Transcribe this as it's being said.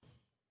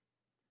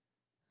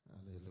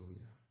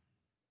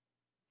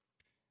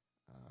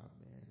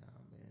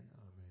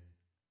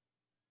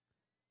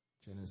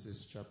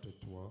Genesis chapter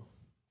 12.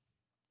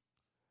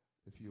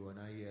 If you were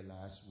not here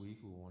last week,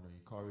 we want to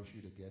encourage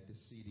you to get the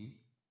CD.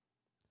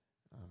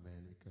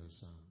 Amen.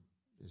 Because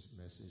this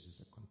message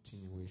is a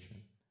continuation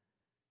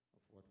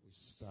of what we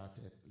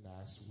started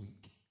last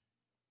week.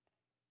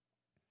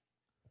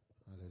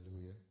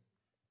 Hallelujah.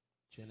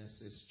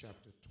 Genesis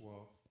chapter 12.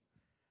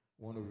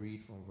 I want to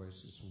read from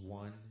verses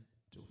 1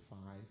 to 5.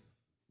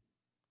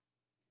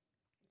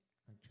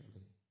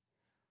 Actually,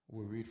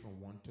 we'll read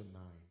from 1 to 9.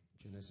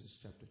 Genesis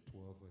chapter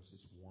 12,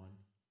 verses 1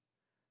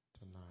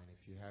 to 9.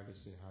 If you have it,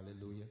 say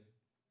hallelujah.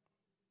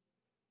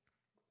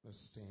 Let's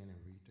stand and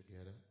read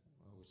together.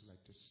 I always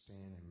like to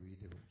stand and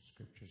read the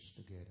scriptures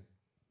together.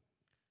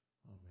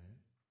 Amen.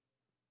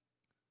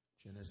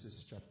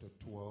 Genesis chapter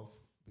 12,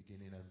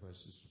 beginning at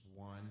verses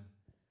 1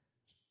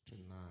 to 9.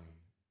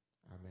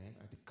 Amen.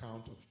 At the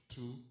count of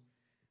 2,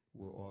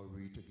 we'll all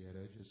read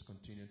together. Just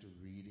continue to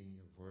read in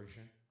your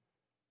version.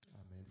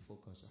 Amen.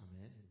 Focus.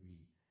 Amen. Read.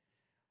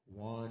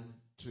 1,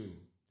 2.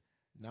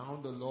 Now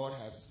the Lord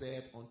has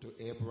said unto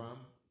Abram,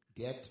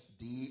 get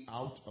thee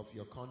out of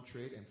your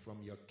country and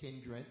from your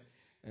kindred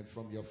and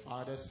from your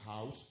father's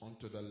house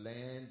unto the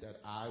land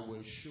that I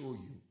will show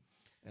you.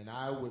 And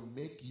I will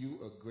make you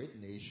a great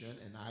nation,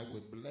 and I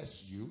will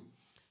bless you,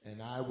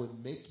 and I will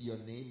make your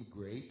name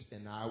great,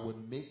 and I will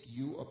make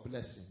you a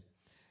blessing.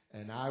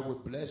 And I will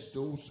bless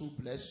those who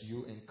bless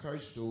you, and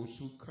curse those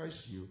who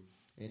curse you.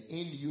 And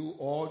in you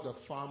all the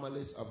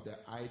families of the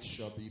earth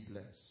shall be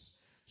blessed.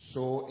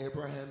 So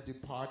Abraham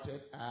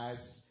departed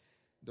as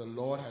the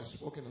Lord had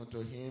spoken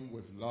unto him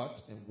with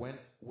Lot, and went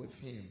with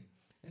him.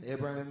 And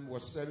Abraham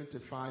was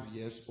 75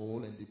 years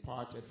old and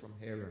departed from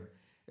Haran.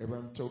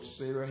 Abraham took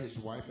Sarah his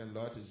wife and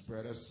Lot his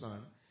brother's son,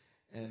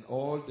 and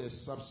all their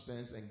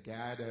substance, and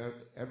gathered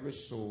every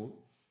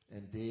soul,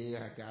 and they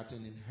had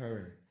gotten in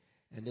Haran.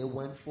 And they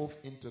went forth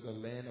into the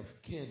land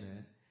of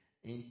Canaan.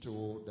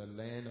 Into the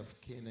land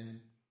of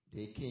Canaan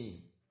they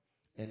came.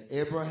 And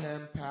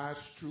Abraham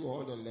passed through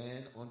all the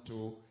land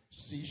unto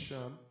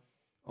Shechem,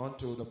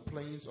 unto the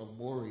plains of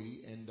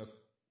Moreh, and the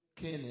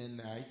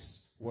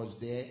Canaanites was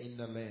there in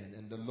the land.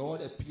 And the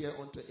Lord appeared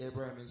unto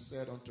Abraham and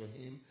said unto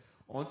him,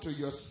 unto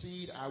your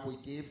seed I will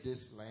give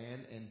this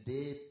land. And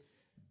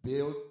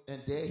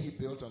there he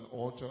built an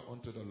altar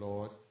unto the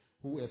Lord,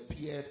 who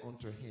appeared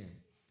unto him.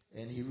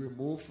 And he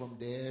removed from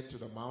there to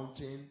the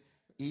mountain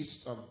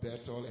east of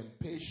Bethel, and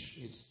pitched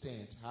his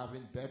tent,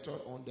 having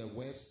Bethel on the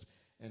west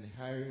and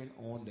Haran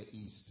on the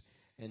east.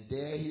 And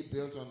there he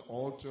built an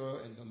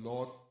altar and the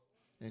Lord,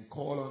 and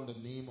called on the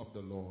name of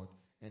the Lord.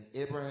 And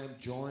Abraham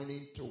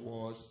journeyed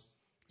towards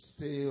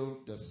still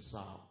the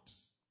south.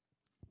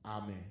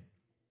 Amen.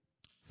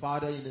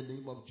 Father, in the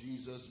name of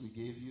Jesus, we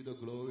give you the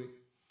glory,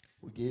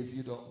 we give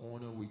you the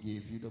honor, we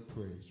give you the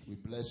praise. We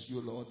bless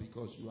you, Lord,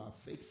 because you are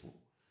faithful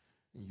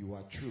and you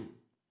are true.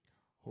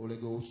 Holy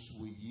Ghost,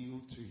 we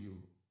yield to you.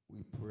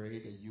 We pray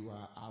that you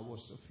are our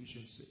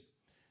sufficiency.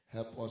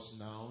 Help us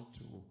now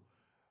to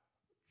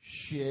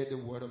share the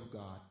word of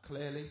God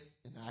clearly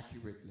and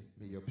accurately.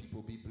 May your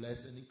people be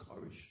blessed and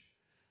encouraged.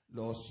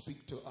 Lord,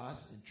 speak to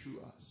us and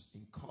through us.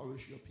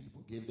 Encourage your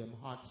people. Give them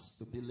hearts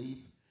to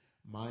believe,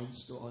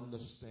 minds to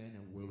understand,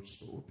 and wills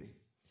to obey.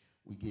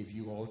 We give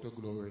you all the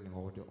glory and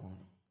all the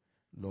honor.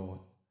 Lord,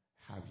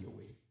 have your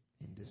way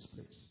in this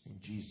place.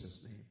 In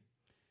Jesus' name.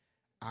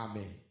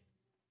 Amen.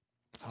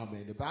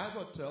 Amen. The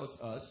Bible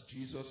tells us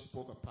Jesus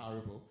spoke a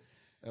parable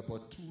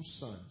about two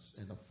sons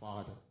and a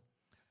father.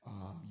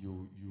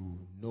 You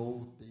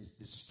know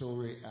the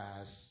story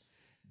as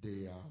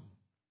the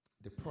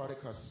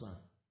prodigal son.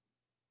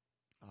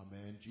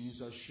 Amen.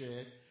 Jesus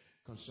shared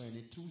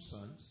concerning two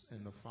sons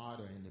and the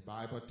father, and the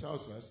Bible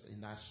tells us in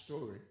that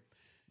story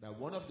that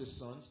one of the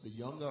sons, the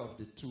younger of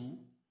the two,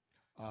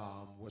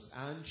 was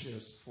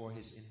anxious for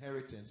his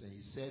inheritance, and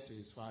he said to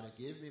his father,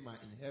 give me my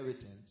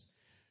inheritance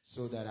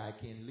so that I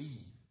can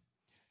leave.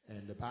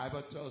 And the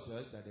Bible tells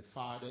us that the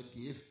father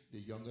gave the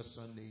younger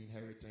son the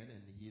inheritance,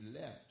 and he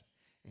left.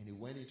 And he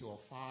went into a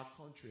far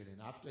country.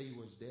 And after he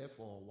was there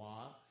for a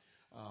while,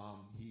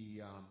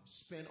 he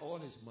spent all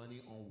his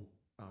money on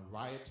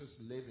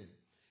riotous living.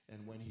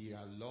 And when he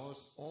had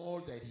lost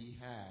all that he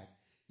had,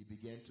 he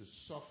began to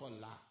suffer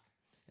lack.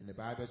 And the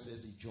Bible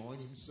says he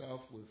joined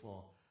himself with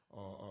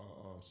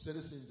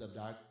citizens of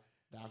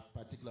that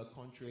particular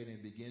country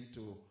and began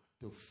to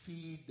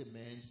feed the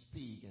man's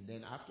pig. And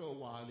then after a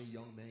while, the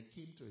young man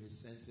came to his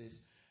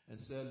senses and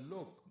said,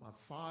 look, my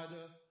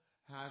father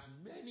has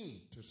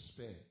many to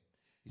spare.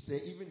 He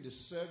said, even the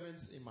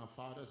servants in my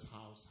father's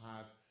house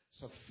have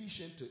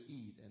sufficient to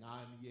eat, and I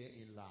am here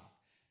in lack.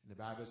 And the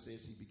Bible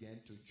says he began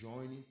to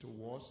join in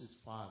towards his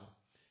father.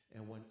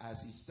 And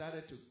as he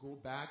started to go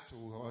back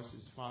towards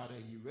his father,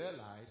 he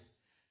realized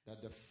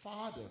that the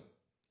father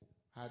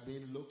had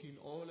been looking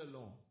all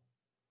along,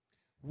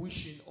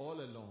 wishing all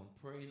along,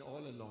 praying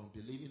all along,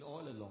 believing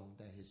all along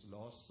that his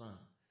lost son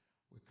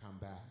would come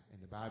back.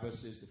 And the Bible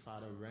says the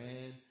father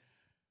ran,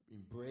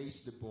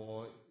 embraced the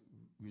boy,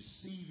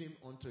 received him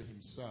unto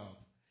himself.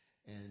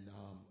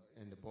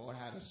 And the boy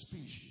had a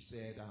speech. He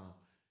said,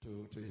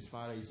 to his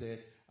father. He said,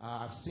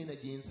 I've sinned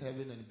against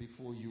heaven and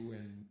before you,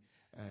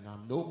 and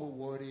I'm no more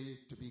worthy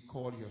to be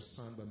called your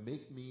son, but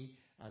make me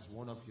as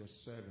one of your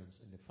servants.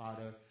 And the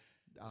father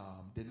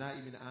did not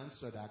even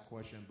answer that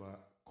question,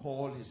 but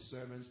called his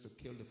servants to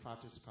kill the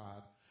fattest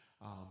calf,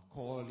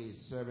 called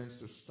his servants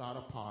to start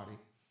a party,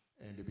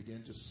 and they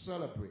began to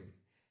celebrate.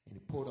 And he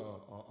put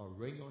a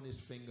ring on his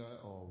finger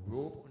or a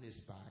robe on his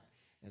back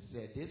and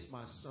said, this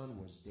my son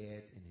was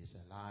dead and is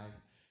alive.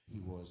 He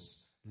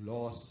was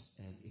lost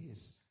and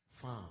is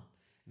found.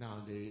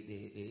 Now,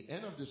 the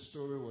end of the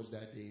story was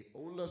that the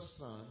older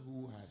son,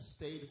 who had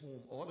stayed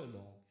home all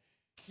along,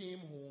 came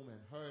home and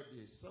heard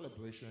the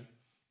celebration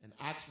and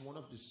asked one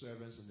of the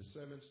servants, and the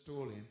servants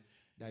told him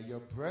that your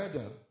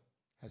brother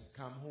has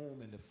come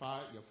home and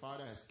your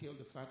father has killed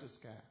the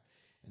fattest calf.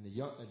 And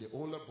the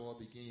older boy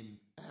became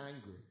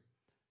angry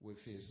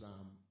with his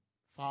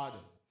father.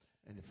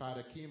 And the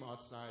father came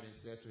outside and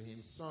said to him,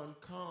 son,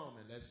 come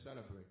and let's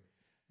celebrate.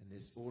 And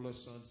his older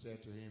son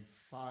said to him,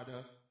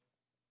 Father,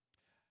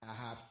 I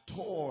have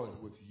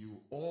toiled with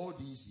you all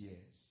these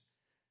years,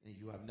 and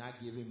you have not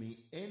given me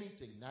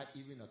anything, not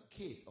even a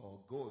cake or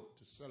a goat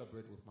to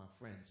celebrate with my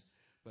friends.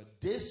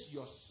 But this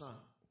your son,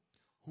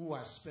 who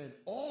has spent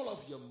all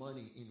of your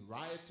money in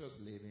riotous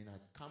living,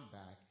 has come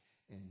back,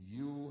 and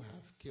you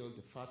have killed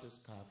the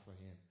fattest calf for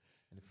him.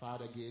 And the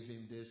father gave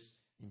him this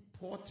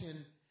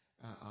important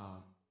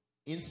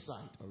insight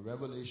or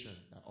revelation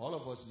that all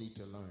of us need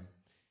to learn.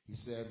 He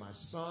said, my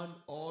son,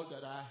 all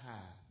that I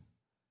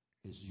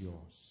have is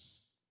yours.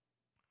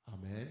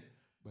 Amen.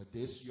 But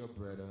this your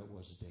brother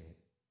was dead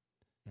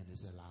and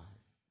is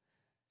alive,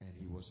 and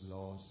he was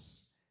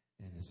lost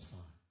and is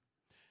found.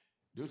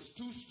 There's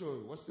two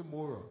stories. What's the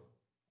moral?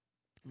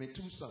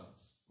 Two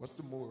sons. What's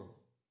the moral?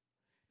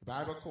 The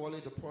Bible calls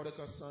it the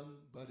prodigal son,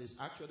 but it's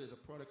actually the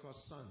prodigal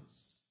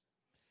sons.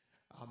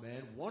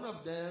 Amen. One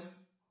of them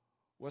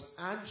was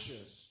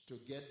anxious to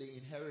get the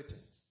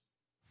inheritance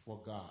for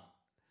God,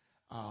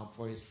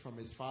 from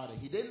his father.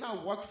 He did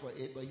not work for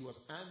it, but he was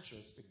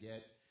anxious to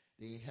get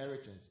the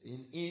inheritance.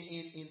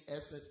 In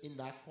essence, in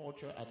that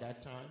culture at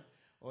that time,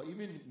 or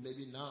even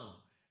maybe now,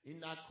 in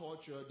that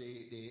culture,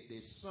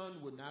 the son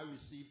would not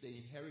receive the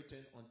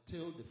inheritance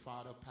until the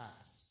father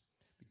passed,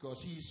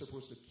 because he's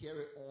supposed to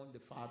carry on the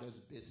father's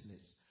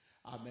business.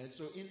 Amen.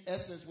 So in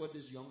essence, what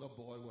this younger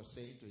boy was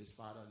saying to his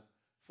father,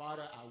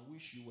 Father, I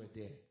wish you were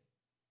dead.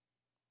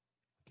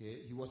 Okay,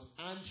 he was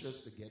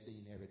anxious to get the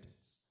inheritance.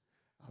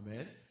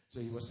 Amen. So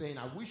he was saying,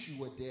 I wish you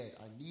were dead.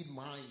 I need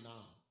mine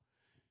now.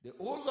 The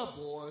older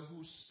boy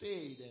who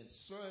stayed and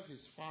served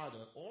his father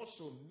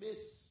also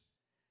missed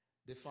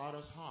the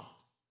father's heart.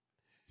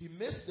 He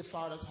missed the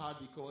father's heart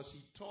because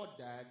he thought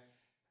that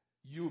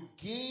you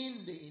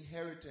gain the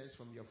inheritance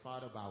from your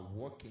father by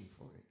working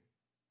for it.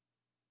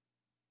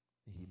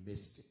 And he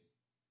missed it.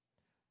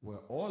 Where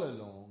all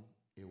along,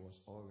 it was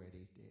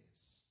already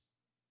theirs.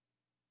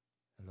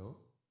 Hello?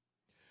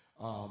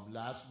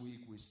 Last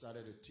week, we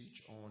started to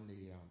teach on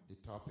the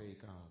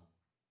topic,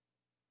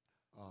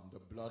 the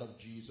blood of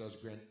Jesus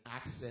grant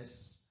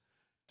access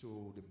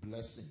to the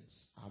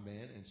blessings.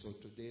 Amen. And so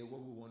today,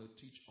 what we want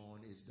to teach on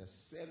is the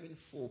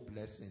sevenfold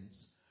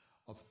blessings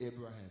of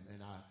Abraham.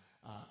 And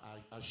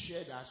I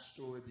share that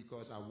story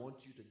because I want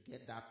you to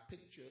get that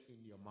picture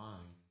in your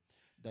mind,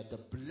 that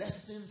the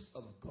blessings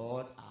of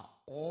God are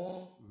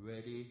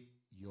already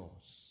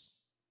yours.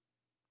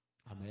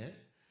 Amen.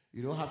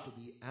 You don't have to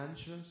be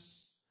anxious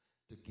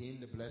to gain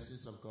the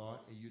blessings of God,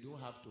 and you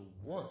don't have to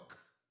work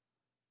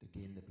to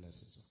gain the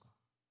blessings of God.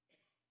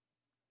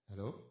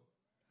 Hello?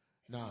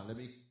 Now, let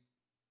me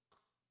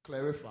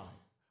clarify.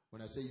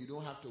 When I say you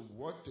don't have to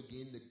work to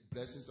gain the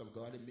blessings of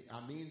God, it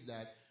means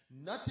that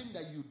nothing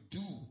that you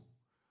do,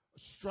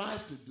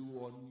 strive to do,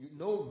 or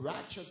no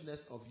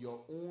righteousness of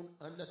your own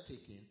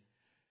undertaking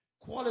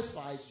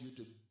qualifies you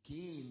to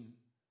gain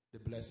the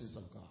blessings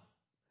of God.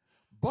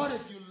 But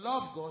if you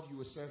love God, you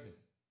will serve Him.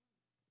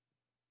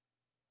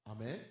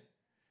 Amen?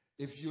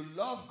 If you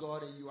love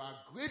God and you are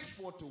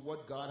grateful to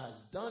what God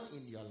has done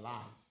in your life,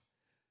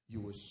 you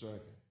will serve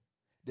Him.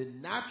 The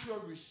natural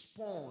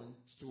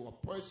response to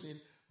a person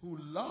who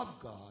loves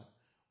God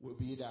will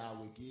be that I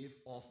will give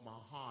off my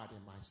heart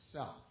and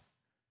myself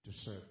to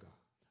serve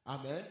God.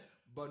 Amen?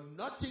 But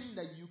nothing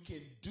that you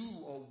can do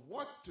or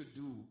work to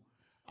do,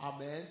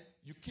 amen,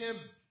 you can't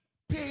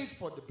pay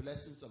for the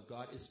blessings of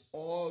God. It's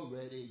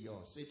already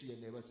yours. Say to your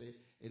neighbor, say,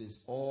 it is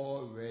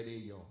already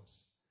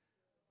yours.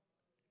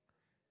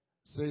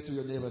 Say to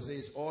your neighbor, say,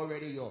 it's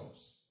already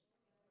yours.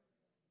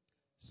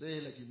 Say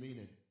it like you mean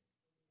it.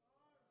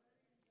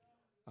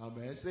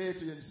 Amen. Say it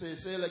to you, say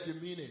it like you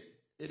mean it.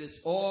 It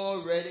is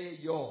already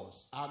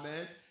yours.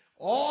 Amen.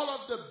 All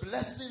of the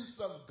blessings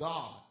of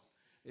God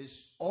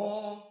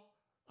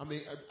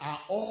are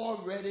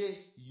already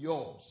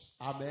yours.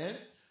 Amen.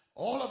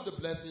 All of the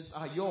blessings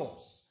are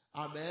yours.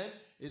 Amen.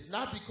 It's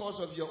not because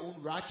of your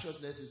own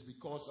righteousness, it's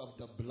because of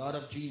the blood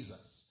of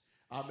Jesus.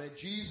 Amen.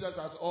 Jesus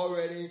has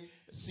already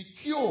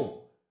secured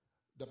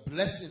the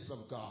blessings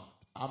of God.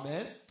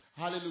 Amen.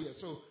 Hallelujah.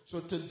 So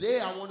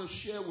today I want to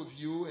share with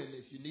you, and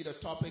if you need a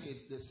topic,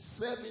 it's the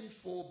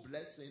sevenfold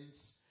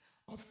blessings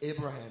of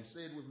Abraham.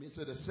 Say it with me.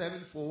 Say the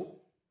sevenfold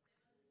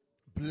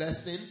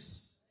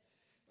blessings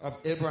of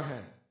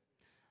Abraham.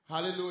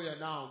 Hallelujah.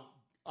 Now,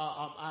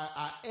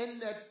 I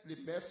ended the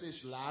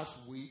message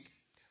last week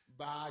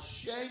by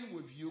sharing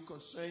with you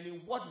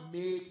concerning what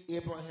made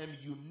Abraham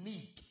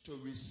unique to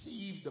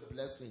receive the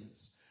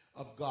blessings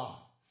of God.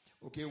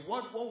 Okay,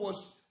 what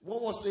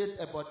was it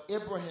about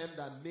Abraham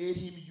that made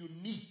him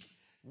unique?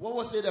 What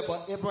was it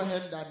about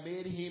Abraham that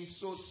made him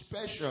so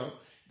special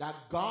that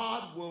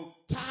God will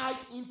tie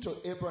into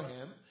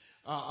Abraham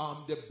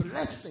the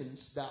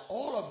blessings that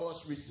all of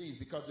us receive?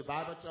 Because the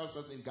Bible tells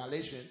us in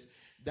Galatians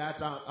that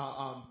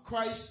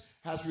Christ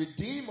has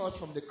redeemed us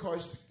from the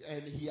curse,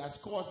 and he has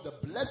caused the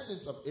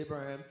blessings of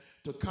Abraham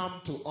to come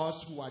to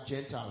us who are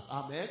Gentiles.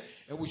 Amen.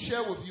 And we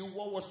share with you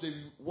what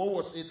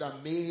was it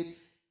that made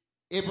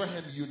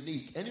Abraham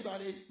unique.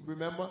 Anybody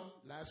remember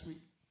last week?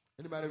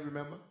 Anybody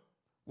remember?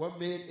 What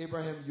made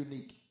Abraham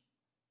unique?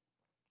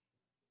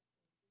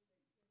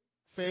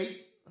 Faith.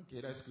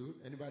 Okay, that's good.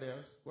 Anybody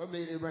else? What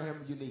made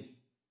Abraham unique?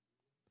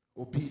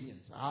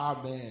 Obedience.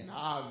 Amen.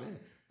 Amen.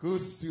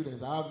 Good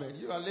students. Amen.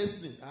 You are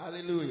listening.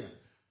 Hallelujah.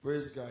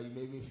 Praise God. You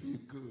made me feel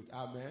good.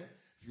 Amen.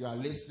 If you are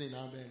listening,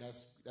 amen.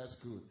 That's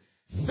good.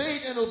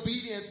 Faith and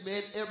obedience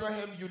made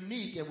Abraham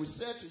unique. And we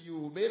said to you,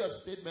 we made a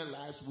statement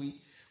last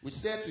week. We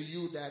said to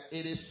you that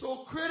it is so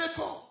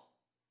critical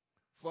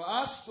for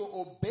us to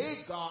obey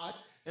God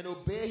and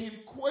obey him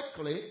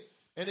quickly.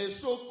 And it's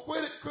so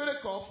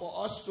critical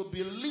for us to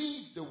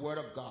believe the word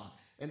of God.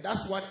 And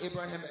that's what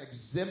Abraham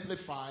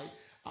exemplified,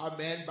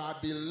 amen, by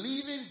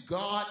believing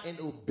God and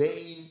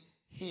obeying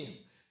him.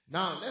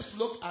 Now, let's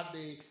look at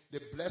the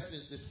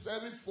blessings, the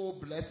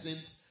sevenfold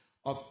blessings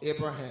of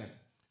Abraham.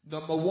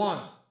 Number 1,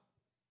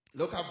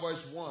 look at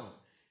verse 1.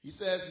 He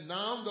says,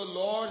 now the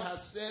Lord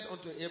has said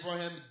unto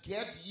Abraham,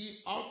 get ye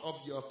out of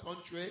your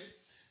country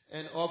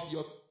and of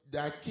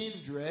thy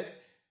kindred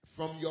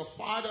from your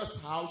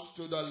father's house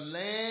to the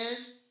land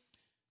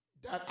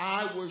that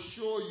I will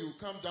show you.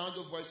 Come down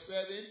to verse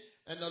 7.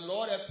 And the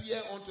Lord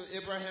appeared unto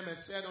Abraham and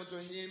said unto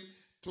him,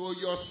 to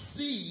your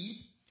seed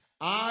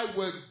I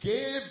will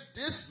give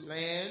this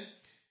land.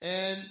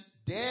 And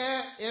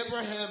there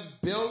Abraham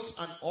built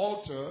an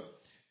altar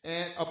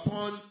and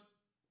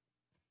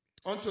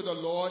unto the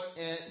Lord,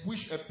 and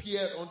which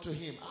appeared unto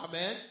him.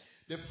 Amen.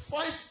 The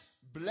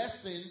first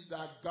blessing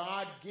that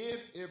God gave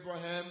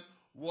Abraham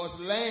was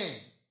land.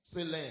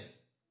 Say land.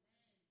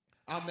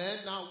 Amen.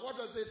 Now, what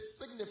does it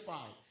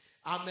signify?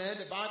 Amen.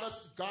 The Bible,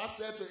 God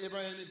said to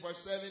Abraham in verse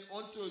 7,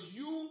 unto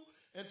you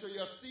and to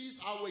your seeds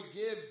I will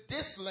give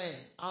this land.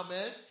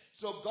 Amen.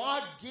 So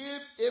God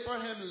gave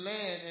Abraham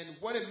land, and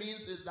what it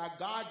means is that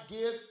God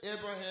gave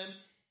Abraham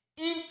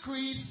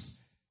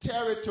increased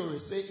territory.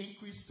 Say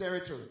increased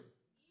territory.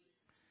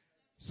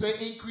 Say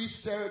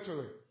increased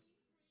territory.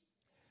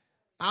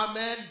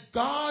 Amen.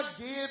 God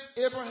gave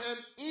Abraham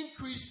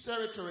increased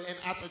territory. And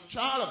as a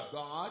child of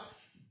God,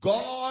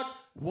 God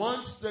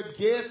wants to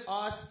give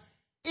us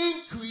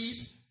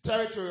increased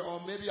territory. Or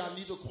maybe I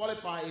need to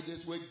qualify it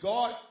this way.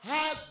 God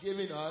has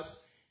given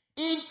us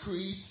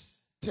increased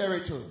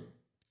territory.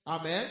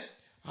 Amen.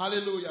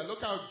 Hallelujah.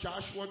 Look at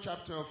Joshua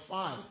chapter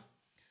 5.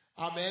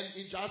 Amen.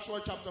 In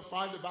Joshua chapter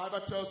 5, the Bible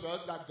tells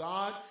us that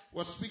God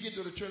was speaking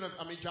to the children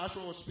of,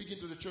 Joshua was speaking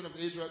to the children of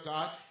Israel,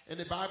 God, and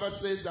the Bible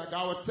says that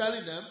God was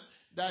telling them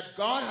that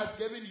God has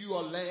given you a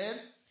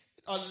land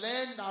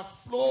that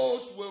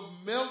flows with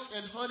milk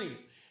and honey.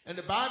 And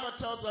the Bible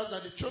tells us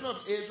that the children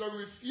of Israel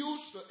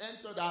refused to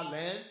enter that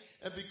land,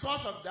 and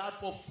because of that,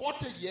 for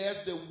 40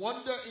 years, they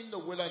wandered in the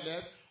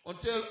wilderness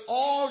until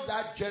all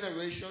that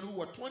generation who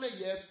were 20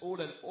 years old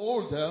and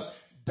older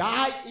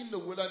died in the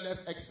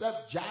wilderness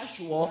except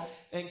Joshua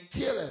and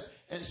Caleb.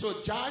 And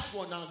so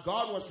Joshua, now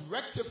God was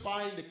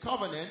rectifying the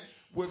covenant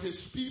with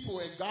his people,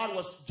 and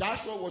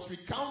Joshua was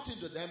recounting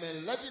to them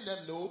and letting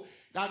them know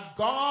that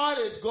God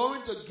is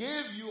going to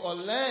give you a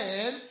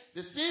land,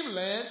 the same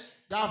land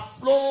that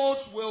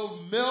flows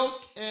with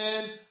milk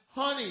and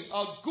honey,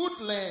 a good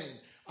land.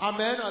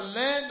 Amen. A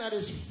land that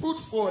is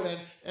fruitful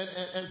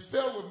and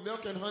filled with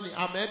milk and honey.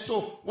 Amen.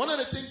 So one of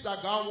the things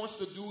that God wants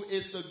to do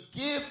is to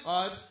give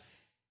us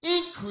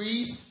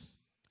increased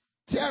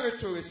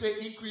territory.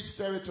 Say increased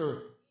territory.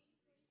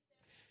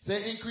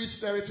 Say increased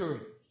territory.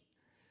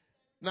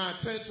 Now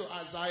turn to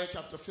Isaiah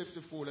chapter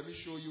 54. Let me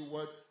show you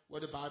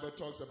what the Bible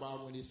talks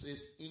about when it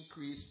says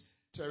increased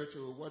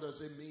territory. What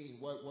does it mean?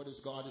 What is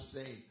God is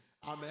saying?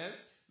 Amen.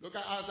 Look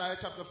at Isaiah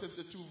chapter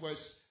 52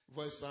 verse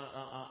 1.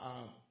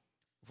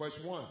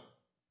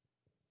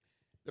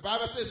 The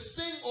Bible says,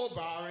 sing, O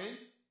barren,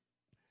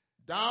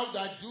 thou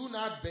that do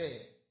not bear.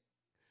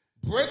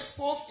 Break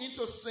forth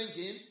into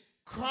singing,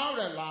 crowd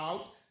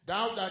aloud,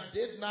 thou that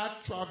did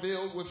not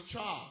travail with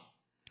child.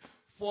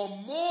 For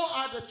more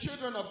are the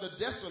children of the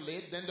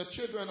desolate than the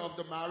children of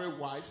the married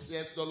wife,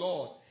 says the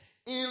Lord.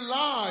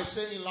 Enlarge,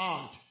 say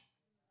enlarge.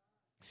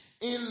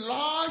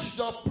 Enlarge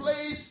the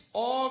place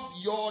of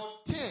your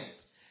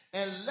tent,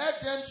 and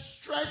let them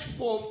stretch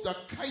forth the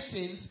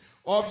curtains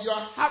of your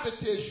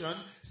habitation.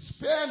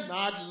 Spare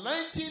not,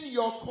 lengthen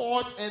your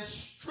cords, and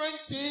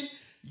strengthen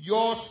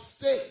your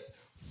stakes.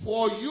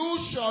 For you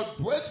shall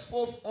break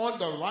forth on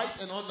the right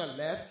and on the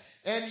left,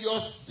 and your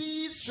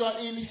seed shall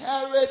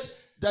inherit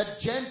the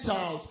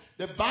Gentiles.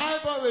 The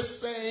Bible is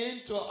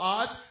saying to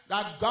us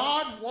that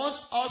God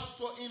wants us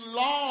to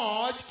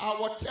enlarge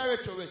our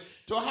territory,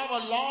 to have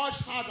a large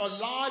heart, a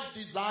large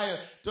desire,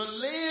 to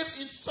live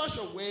in such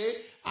a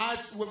way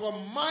as with a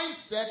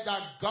mindset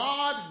that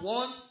God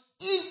wants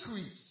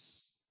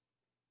increase.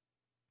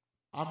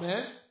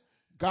 Amen.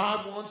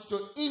 God wants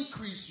to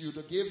increase you,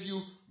 to give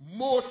you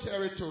more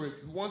territory.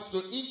 He wants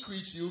to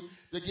increase you,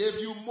 to give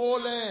you more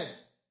land,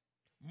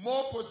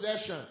 more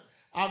possession.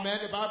 Amen.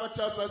 The Bible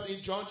tells us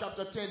in John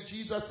chapter 10,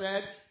 Jesus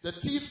said, the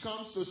thief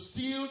comes to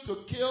steal, to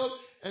kill,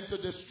 and to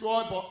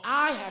destroy, but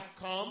I have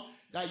come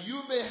that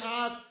you may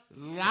have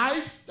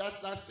life, that's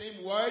that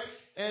same word,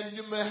 and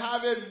you may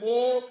have it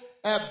more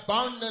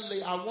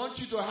abundantly. I want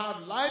you to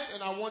have life,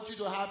 and I want you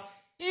to have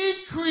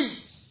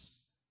increase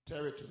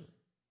territory.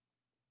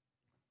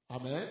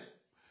 Amen.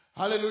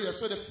 Hallelujah.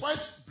 So the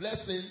first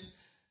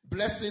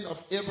blessing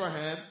of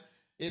Abraham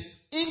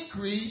is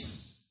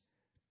increase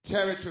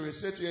territory.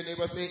 Say to your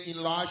neighbor, say,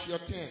 enlarge your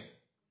tent.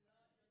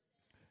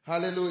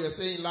 Hallelujah.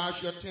 Say,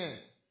 enlarge your tent.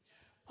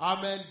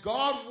 Amen.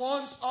 God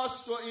wants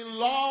us to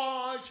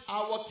enlarge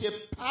our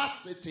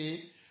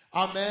capacity,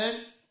 amen,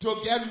 to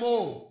get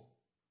more.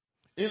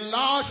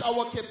 Enlarge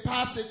our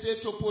capacity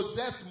to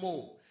possess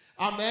more.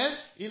 Amen.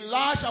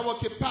 Enlarge our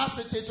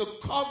capacity to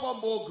cover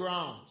more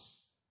grounds.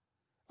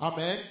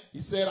 Amen.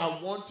 He said,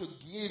 I want to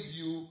give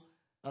you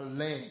a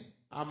land.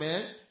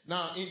 Amen.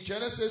 Now, in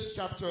Genesis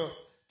chapter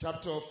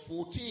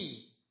 14,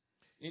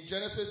 in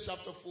Genesis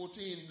chapter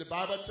 14, the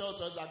Bible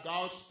tells us that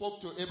God spoke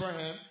to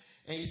Abraham,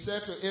 and he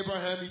said to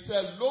Abraham, he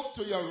said, look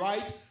to your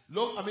right,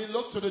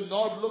 look to the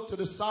north, look to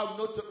the south,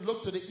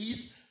 look to the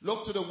east,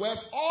 look to the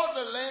west. All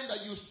the land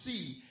that you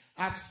see,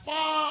 as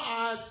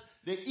far as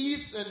the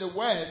east and the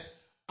west,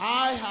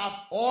 I have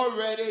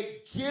already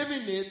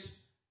given it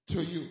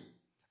to you.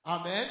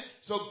 Amen.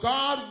 So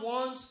God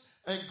wants,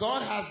 and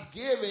God has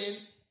given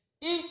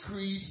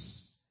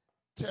increased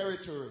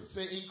territory.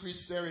 Say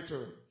increased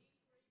territory.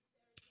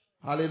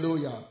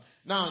 Hallelujah.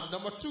 Now,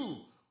 number 2.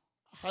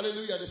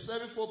 Hallelujah. The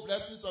 7-fold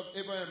blessings of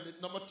Abraham.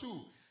 Number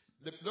 2.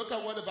 Look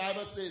at what the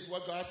Bible says,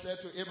 what God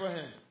said to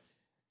Abraham.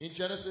 In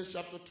Genesis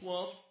chapter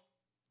 12.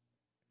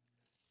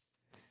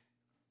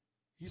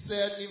 He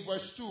said in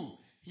verse 2.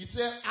 He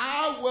said,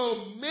 I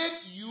will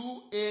make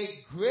you a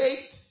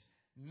great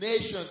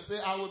nation. Say,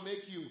 I will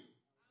make you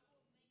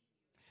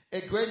a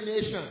great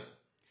nation.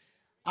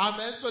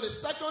 Amen. So the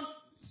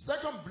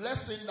second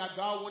blessing that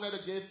God wanted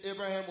to give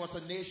Abraham was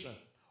a nation,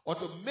 or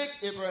to make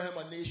Abraham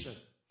a nation.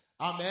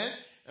 Amen.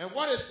 And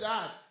what is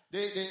that?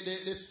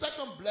 The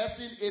second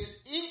blessing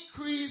is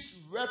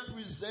increased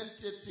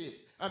representation.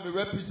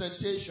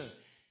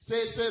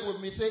 Say it with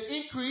me. Say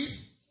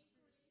increase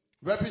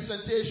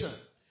representation.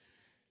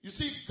 You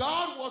see,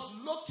 God was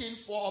looking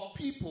for a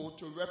people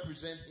to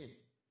represent him.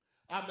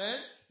 Amen.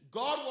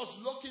 God was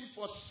looking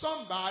for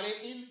somebody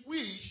in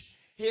which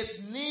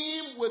his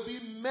name will be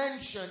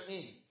mentioned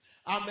in.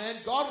 Amen.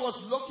 God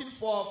was looking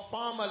for a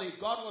family.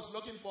 God was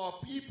looking for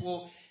a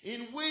people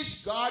in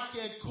which God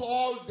can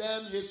call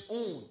them his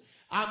own.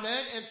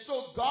 Amen. And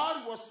so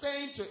God was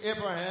saying to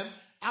Abraham,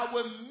 I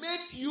will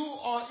make you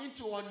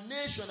into a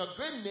nation, a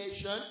great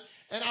nation,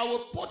 and I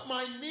will put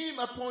my name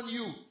upon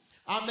you.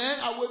 Amen.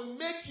 I will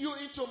make you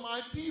into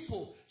my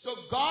people. So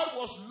God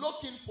was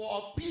looking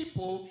for a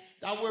people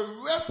that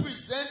will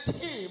represent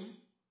him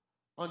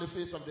on the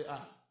face of the earth.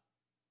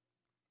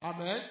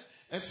 Amen.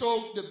 And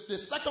so the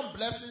second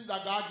blessing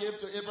that God gave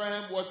to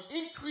Abraham was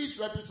increased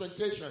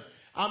representation.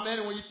 Amen.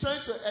 And when you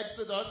turn to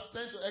Exodus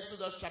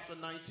chapter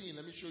 19.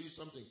 Let me show you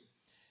something.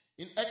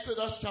 In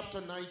Exodus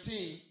chapter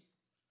 19,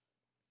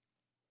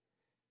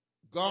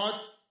 God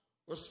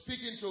was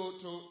speaking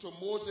to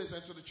Moses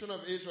and to the children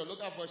of Israel.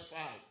 Look at verse 5.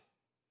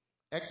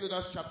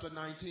 Exodus chapter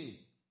 19.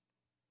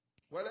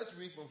 Well, let's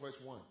read from verse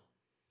 1.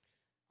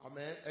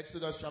 Amen.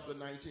 Exodus chapter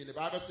 19. The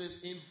Bible says,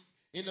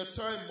 in the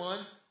third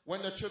month,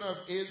 when the children of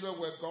Israel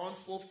were gone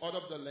forth out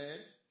of the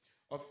land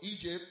of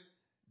Egypt,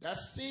 that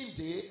same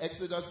day,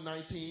 Exodus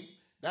 19,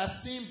 that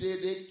same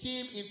day they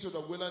came into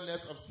the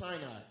wilderness of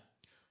Sinai.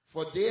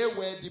 For they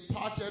were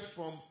departed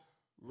from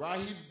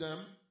Rephidim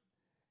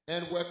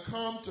and were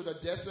come to the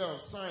desert of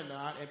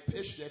Sinai and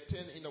pitched their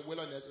tent in the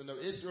wilderness. And the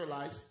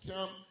Israelites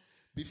came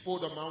before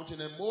the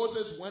mountain. And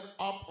Moses went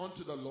up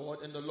unto the Lord,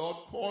 and the Lord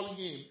called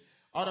him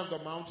out of the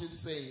mountain,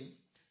 saying,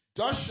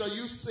 Thus shall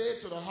you say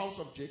to the house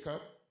of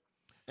Jacob,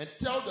 and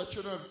tell the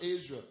children of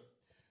Israel,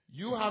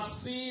 you have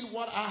seen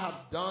what I have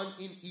done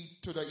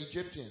to the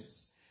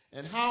Egyptians,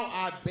 and how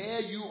I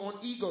bare you on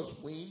eagle's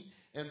wing,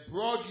 and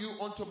brought you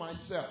unto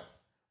myself.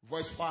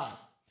 Verse 5.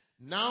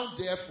 Now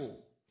therefore,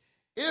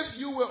 if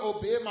you will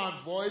obey my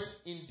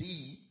voice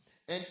indeed,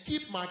 and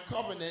keep my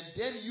covenant,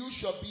 then you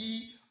shall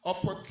be a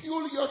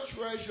peculiar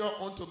treasure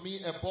unto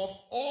me above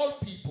all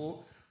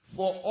people,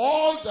 for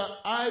all the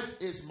earth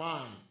is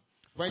mine.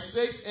 Verse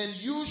 6, and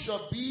you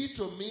shall be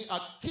to me a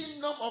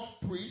kingdom of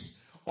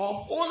priests, a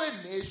holy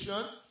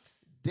nation.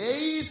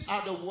 These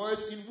are the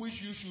words in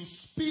which you should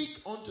speak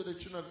unto the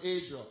children of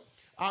Israel.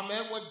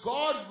 Amen. When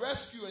God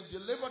rescued and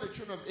delivered the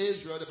children of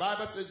Israel, the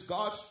Bible says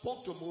God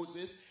spoke to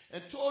Moses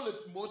and told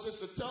Moses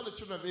to tell the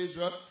children of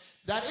Israel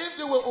that if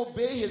they will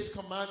obey his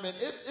commandment,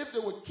 if they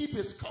will keep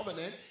his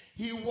covenant,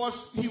 he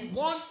wants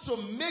to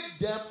make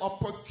them a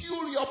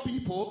peculiar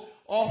people,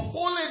 a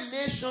holy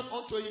nation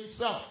unto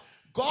himself.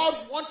 God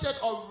wanted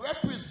a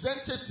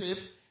representative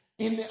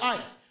in the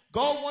earth.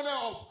 God wanted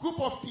a group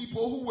of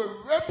people who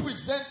will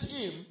represent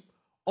him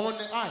on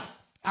the earth.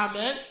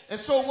 Amen. And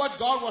so what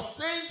God was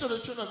saying to the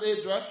children of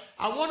Israel,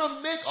 I want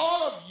to make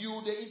all of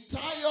you, the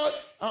entire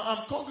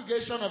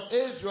congregation of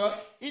Israel,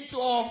 into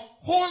a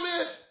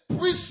holy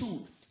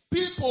priesthood.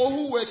 People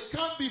who will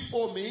come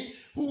before me,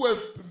 who will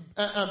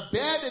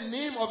bear the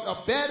name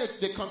of, bear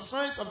the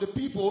concerns of the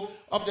people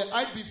of the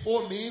earth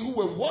before me, who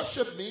will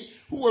worship me,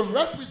 who will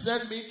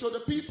represent me to the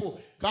people.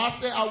 God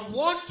said, I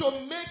want to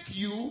make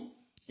you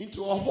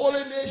into a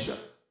holy nation.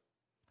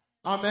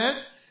 Amen.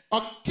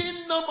 A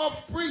kingdom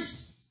of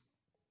priests.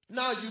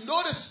 Now, you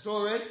know the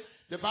story.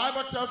 The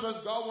Bible tells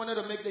us God wanted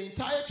to make the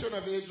entire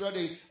children of Israel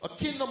a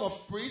kingdom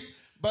of priests,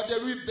 but they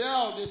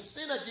rebelled. They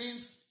sinned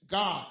against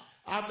God.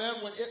 Amen.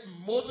 When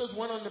Moses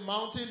went on the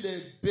mountain,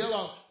 they built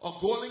a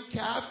golden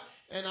calf.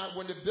 And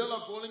when they built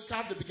a golden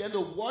calf, they began to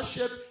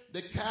worship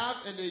the calf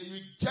and they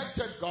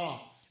rejected God.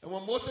 And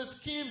when Moses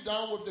came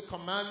down with the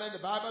commandment, the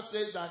Bible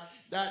says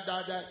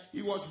that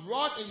he was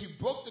wroth and he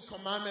broke the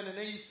commandment. And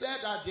then he said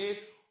that day,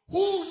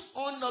 who's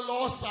on the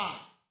Lord's side?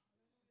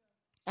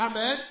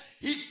 Amen.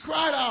 He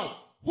cried out,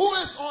 who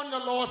is on the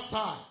Lord's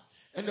side?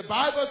 And the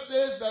Bible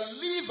says the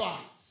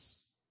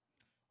Levites,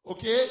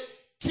 okay,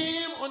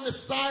 came on the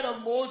side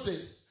of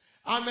Moses.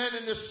 Amen.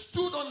 And they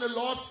stood on the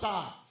Lord's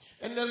side.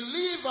 And the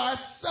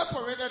Levites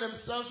separated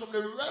themselves from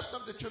the rest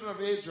of the children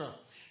of Israel.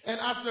 And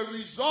as a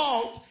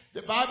result,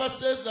 the Bible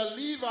says the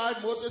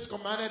Levite, Moses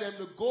commanded them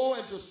to go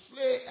and to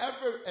slay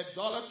every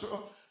idolater,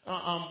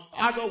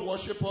 idol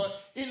worshiper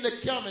in the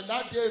camp. And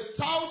that day,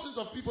 thousands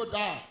of people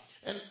died.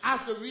 And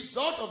as a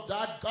result of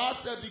that, God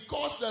said,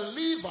 because the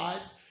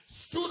Levites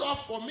stood up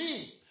for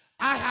me,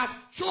 I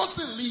have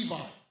chosen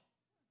Levi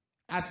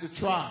as the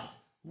tribe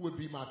who would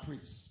be my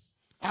priest.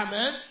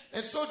 Amen.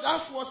 And so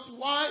that was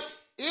why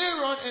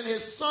Aaron and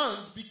his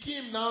sons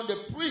became now the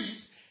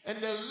priests, and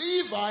the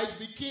Levites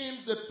became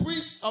the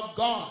priests of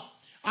God.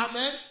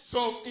 Amen.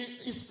 So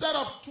instead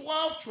of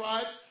 12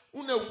 tribes,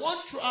 only one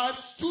tribe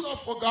stood up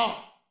for God.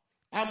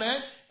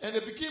 Amen. And they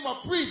became a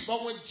priest.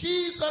 But when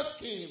Jesus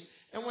came,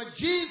 and when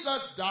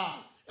Jesus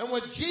died, and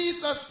when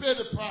Jesus paid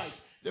the price,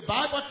 the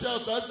Bible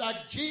tells us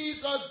that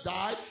Jesus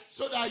died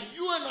so that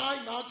you and I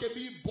now can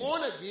be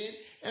born again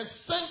and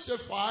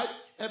sanctified.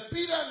 And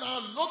Peter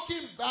now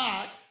looking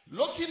back,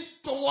 looking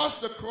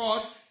towards the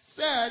cross,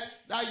 said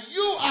that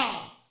you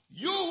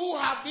who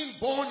have been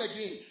born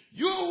again,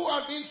 you who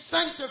have been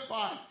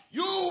sanctified,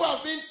 you who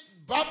have been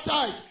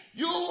baptized,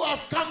 you who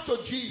have come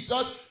to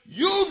Jesus,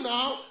 you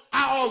now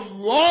are a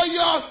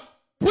royal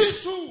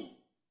priesthood.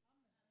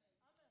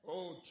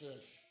 Oh, church.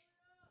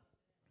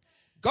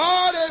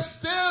 God is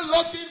still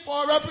looking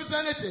for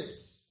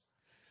representatives.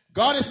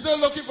 God is still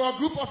looking for a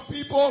group of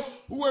people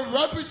who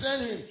will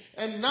represent him.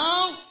 And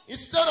now,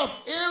 instead of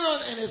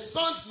Aaron and his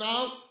sons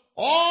now,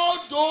 all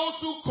those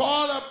who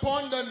call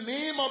upon the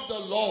name of the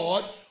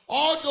Lord,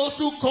 all those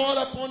who call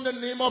upon the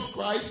name of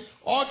Christ,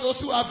 all those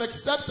who have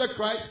accepted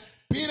Christ,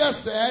 Peter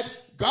said,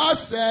 God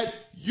said,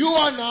 you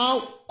are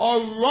now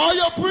a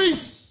royal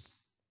priest.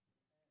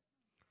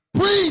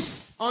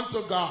 Priests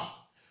unto God.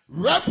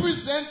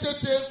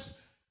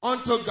 Representatives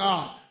unto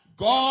God.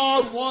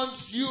 God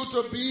wants you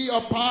to be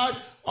a part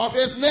of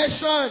his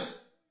nation.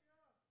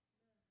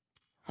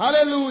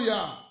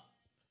 Hallelujah.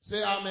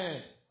 Say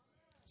amen.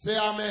 Say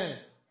amen.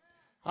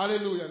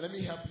 Hallelujah. Let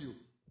me help you.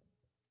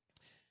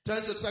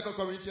 Turn to 2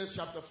 Corinthians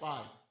chapter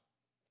 5.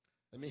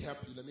 Let me help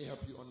you. Let me help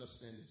you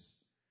understand this.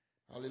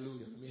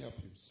 Hallelujah. Let me help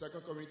you. 2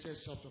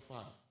 Corinthians chapter 5.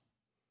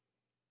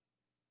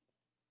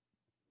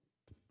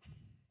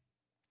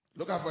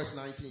 Look at verse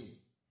 19.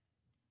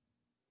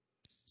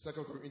 2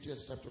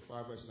 Corinthians chapter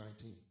 5 verse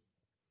 19.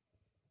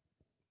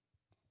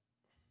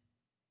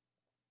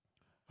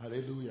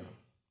 Hallelujah.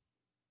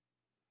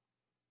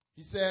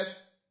 He said,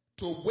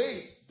 to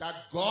wait that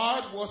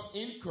God was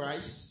in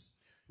Christ,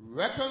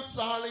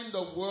 reconciling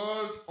the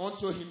world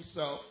unto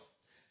himself,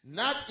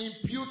 not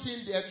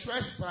imputing their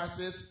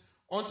trespasses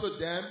unto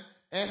them,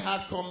 and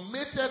had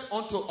committed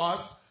unto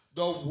us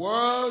the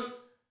word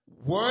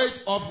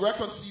of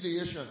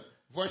reconciliation.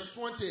 Verse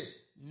 20.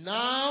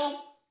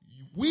 Now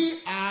we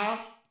are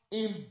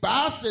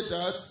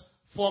ambassadors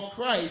for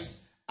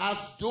Christ, as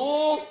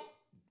though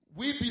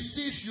we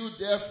beseech you,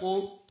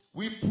 therefore,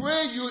 we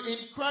pray you in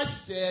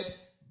Christ's stead,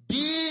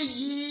 be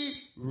ye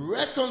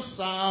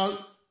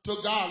reconciled to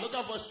God. Look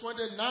at verse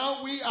 20.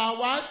 Now we are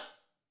what?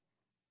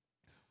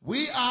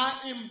 We are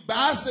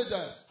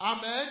ambassadors.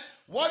 Amen.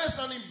 What is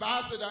an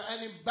ambassador?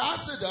 An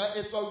ambassador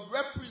is a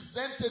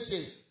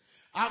representative.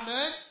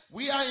 Amen.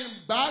 We are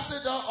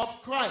ambassador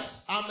of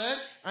Christ. Amen.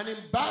 An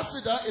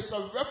ambassador is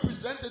a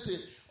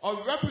representative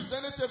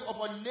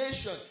of a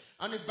nation.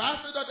 An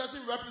ambassador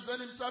doesn't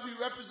represent himself. He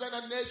represents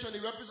a nation. He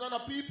represents a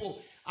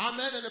people.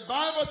 Amen. And the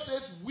Bible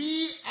says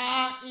we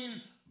are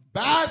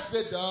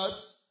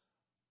ambassadors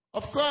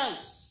of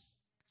Christ.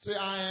 Say,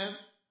 I am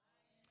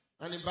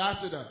an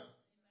ambassador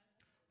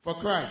for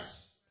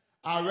Christ.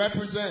 I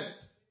represent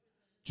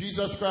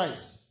Jesus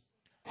Christ.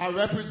 I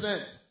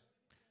represent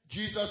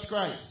Jesus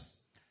Christ.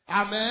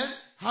 Amen.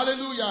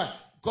 Hallelujah.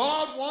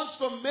 God wants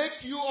to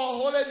make you a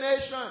holy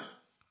nation.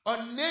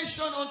 A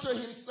nation unto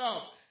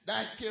himself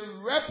that can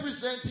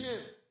represent him.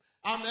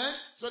 Amen.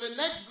 So the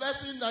next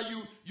blessing that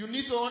you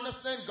need to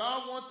understand,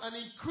 God wants an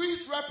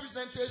increased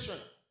representation.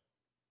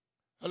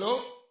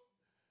 Hello?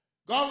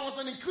 God wants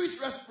an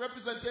increased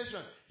representation.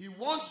 He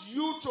wants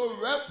you to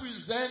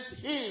represent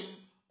him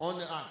on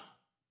the earth.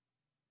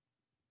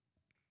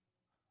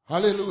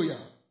 Hallelujah.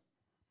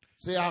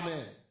 Say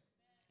amen.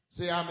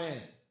 Say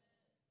amen.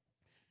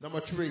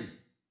 Number 3.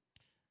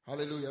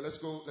 Hallelujah. Let's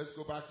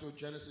go back to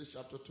Genesis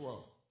chapter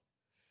 12.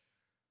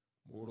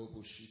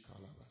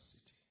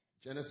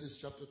 Genesis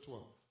chapter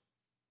 12.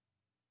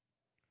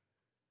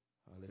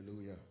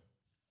 Hallelujah.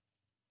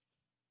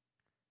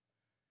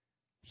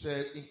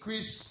 Say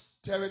increase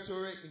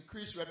territory,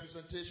 increase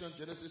representation.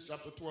 Genesis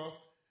chapter 12,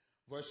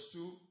 verse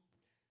 2.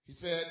 He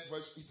said,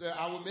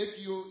 I will make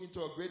you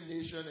into a great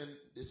nation. And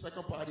the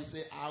second part, he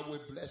said, I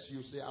will bless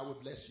you. Say, I will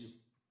bless you.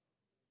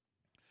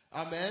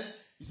 Amen.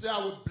 He said,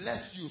 I will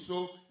bless you.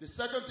 So the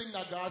second thing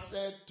that God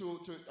said the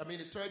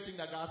third thing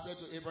that God said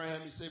to Abraham,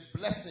 he said,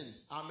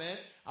 blessings. Amen.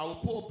 I will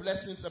pour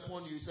blessings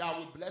upon you. He said, I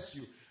will bless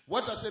you.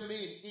 What does it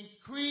mean?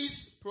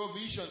 Increase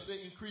provision.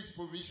 Say, increase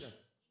provision.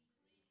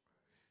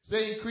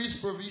 Say, increase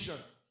provision.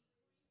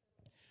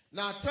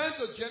 Now turn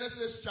to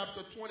Genesis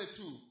chapter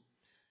 22.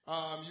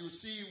 You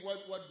see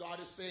what God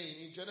is saying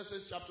in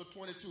Genesis chapter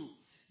 22.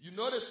 You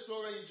know the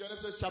story in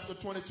Genesis chapter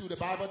 22. The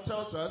Bible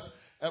tells us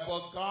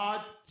about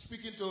God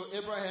speaking to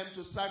Abraham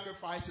to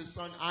sacrifice his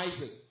son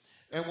Isaac.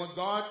 And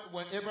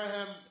when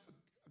Abraham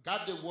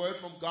got the word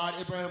from God,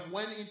 Abraham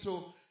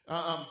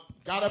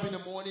got up in the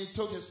morning,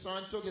 took his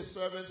son, took his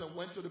servants, and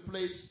went to the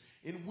place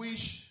in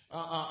which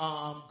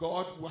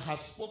God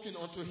has spoken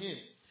unto him.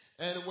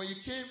 And when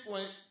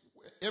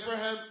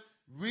Abraham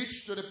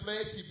reached to the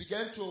place, he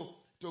began to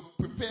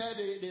prepare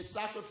the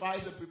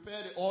sacrifice and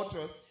prepare the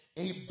altar.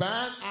 And he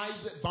bound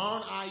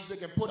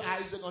Isaac and put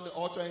Isaac on the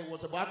altar and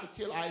was about to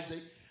kill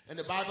Isaac. And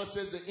the Bible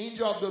says the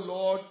angel of the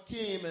Lord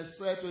came and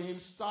said to him,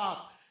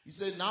 stop. He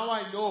said, now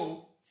I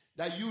know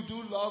that you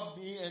do love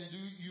me and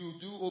you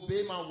do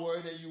obey my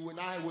word, and you will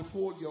not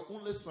withhold your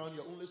only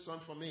son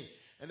from me.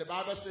 And the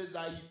Bible says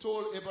that he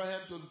told Abraham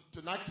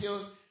to not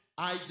kill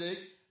Isaac.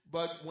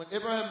 But when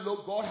Abraham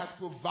looked, God has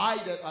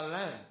provided a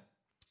lamb.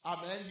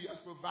 Amen. He has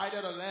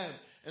provided a lamb.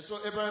 And so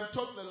Abraham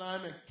took the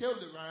lamb and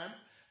killed the ram.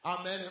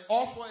 Amen. And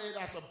offered it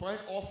as a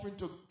burnt offering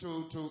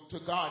to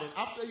God. And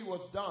after he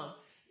was done,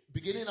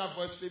 beginning at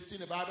verse 15,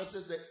 the Bible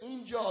says the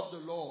angel of the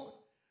Lord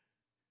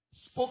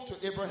spoke to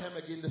Abraham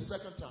again the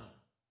second time.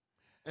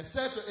 And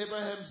said to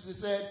Abraham, he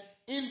said,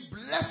 in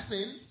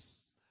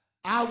blessings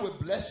I will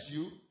bless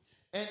you.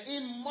 And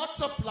in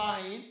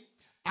multiplying,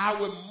 I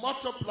will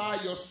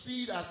multiply your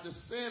seed as the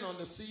sand on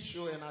the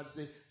seashore and as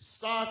the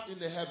stars in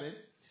the heaven.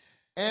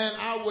 And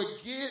I will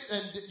give,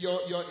 and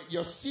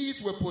your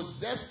seeds will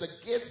possess the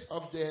gates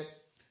of the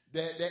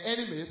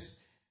enemies.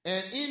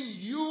 And in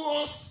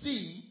your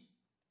seed,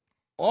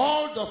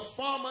 all the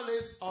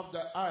families of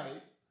the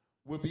earth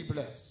will be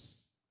blessed.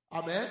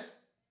 Amen.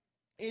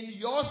 In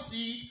your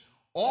seed,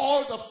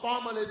 all the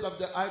families of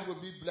the earth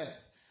will be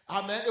blessed.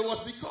 Amen. It was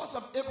because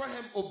of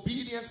Abraham's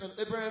obedience and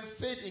Abraham's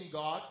faith in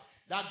God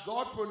that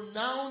God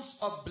pronounced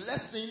a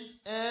blessing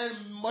and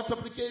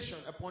multiplication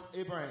upon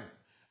Abraham.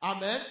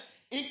 Amen.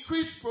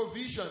 Increased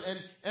provision.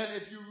 And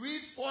if you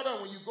read further,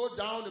 when you go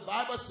down, the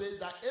Bible says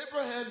that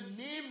Abraham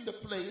named the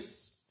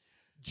place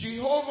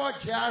Jehovah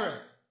Jireh.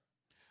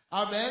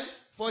 Amen.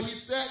 For he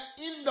said,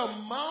 in the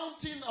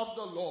mountain of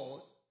the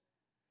Lord,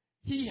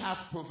 he has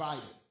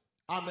provided.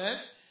 Amen.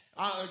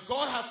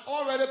 God has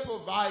already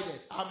provided.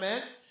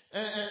 Amen.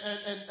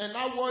 And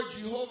that word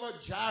Jehovah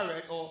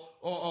Jireh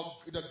or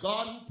the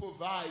God who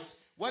provides,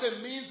 what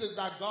it means is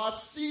that God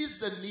sees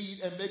the need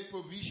and make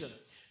provision.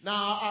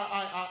 Now,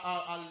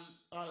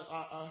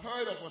 I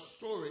heard of a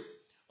story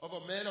of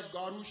a man of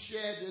God who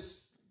shared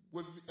this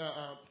with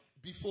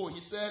before.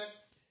 He said,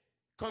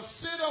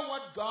 consider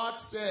what God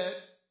said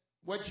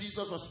when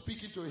Jesus was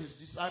speaking to his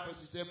disciples.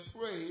 He said,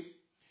 pray,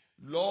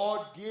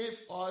 Lord, give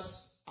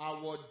us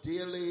our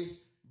daily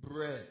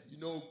bread. You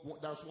know,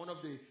 that's one of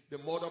the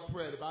model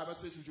prayer. The Bible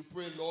says we should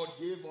pray, Lord,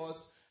 give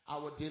us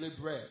our daily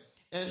bread.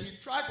 And he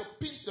tried to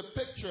paint the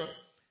picture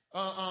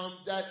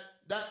that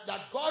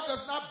God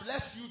does not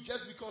bless you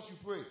just because you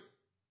pray.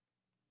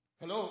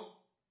 Hello?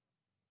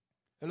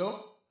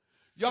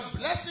 Your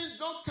blessings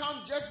don't come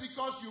just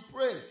because you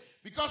pray.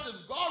 Because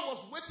if God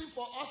was waiting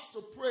for us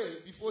to pray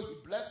before he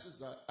bless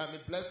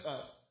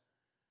us,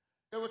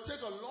 it would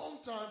take a long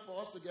time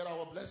for us to get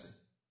our blessing.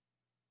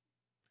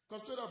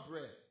 Consider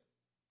bread.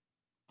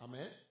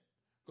 Amen.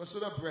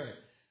 Consider bread.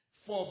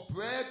 For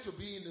bread to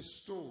be in the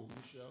stove,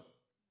 Michelle,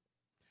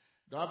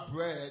 that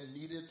bread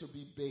needed to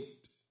be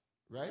baked,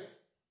 right?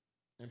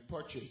 And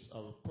purchased.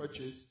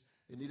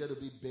 It needed to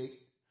be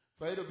baked.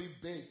 For it to be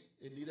baked,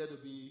 it needed to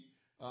be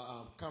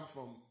come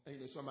from,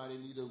 somebody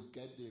needed to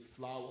get the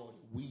flour or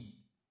the wheat,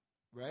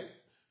 right?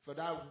 For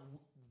that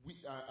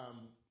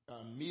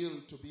meal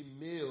to be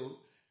milled,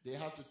 they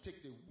have to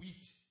take the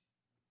wheat,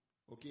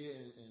 okay,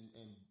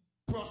 and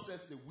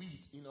process the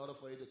wheat in order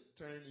for it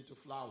to turn into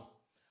flour.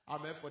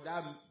 Amen. For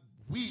that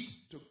wheat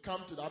to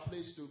come to that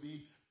place to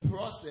be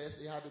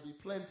processed, it had to be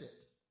planted.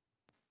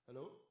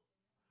 Hello?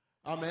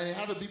 Amen. It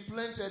had to be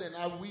planted, and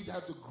that wheat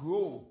had to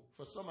grow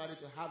for somebody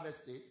to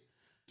harvest it,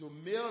 to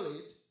mill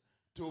it,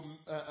 to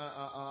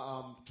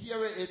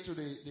carry it to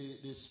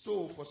the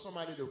stove for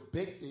somebody to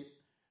bake it,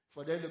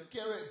 for them to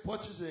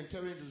purchase it and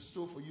carry it to the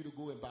stove for you to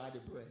go and buy the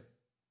bread.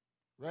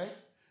 Right?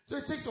 So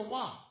it takes a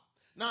while.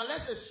 Now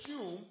let's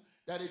assume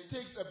that it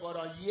takes about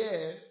a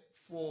year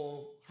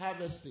for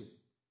harvesting.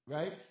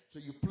 Right? So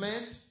you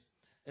plant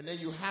and then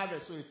you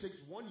harvest. So it takes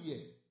 1 year,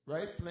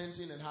 right?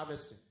 Planting and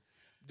harvesting.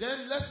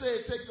 Then let's say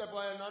it takes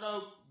about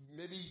another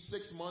maybe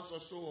 6 months or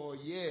so or a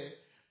year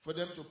for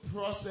them to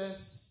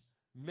process,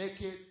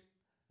 make it,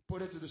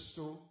 put it to the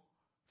stove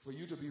for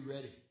you to be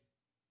ready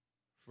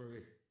for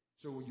it.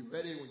 So when you're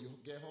ready, when you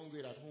get hungry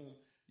at home,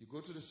 you go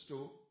to the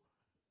stove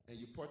and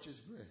you purchase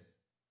bread.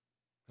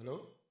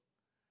 Hello?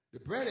 The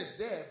bread is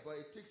there, but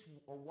it takes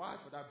a while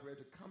for that bread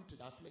to come to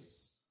that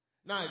place.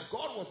 Now, if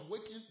God was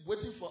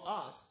waiting for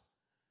us,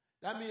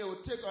 that means it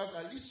would take us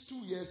at least 2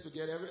 years to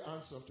get every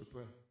answer to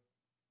prayer.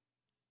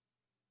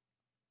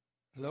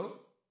 Hello?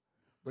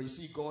 But you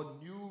see,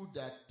 God knew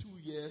that 2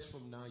 years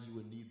from now you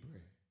will need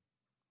bread.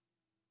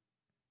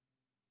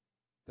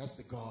 That's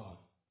the God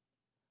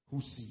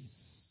who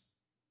sees.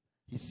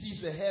 He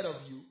sees ahead of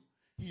you.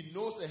 He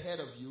knows ahead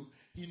of you.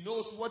 He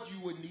knows what you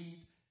will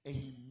need, and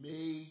he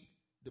made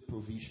the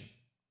provision.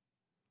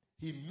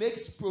 He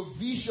makes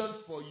provision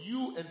for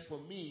you and for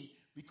me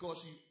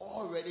because he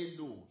already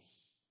knows.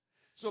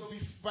 So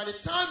by the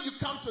time you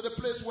come to the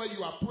place where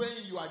you are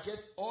praying, you are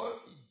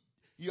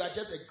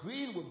just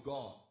agreeing with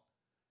God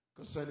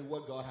concerning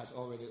what God has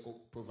already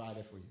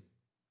provided for you.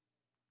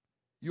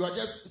 You are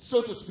just,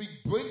 so to speak,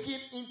 bringing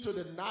into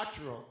the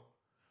natural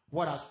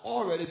what has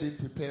already been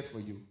prepared for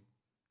you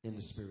in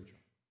the spiritual.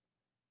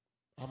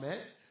 Amen.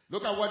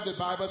 Look at what the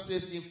Bible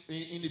says in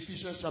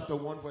Ephesians chapter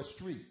 1 verse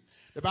 3.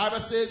 The Bible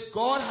says,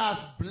 God has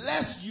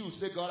blessed you.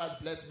 Say, God has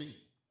blessed me.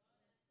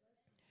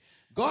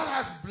 God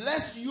has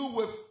blessed you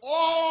with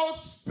all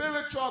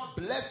spiritual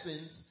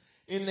blessings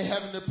in the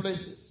heavenly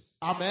places.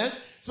 Amen.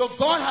 So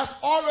God has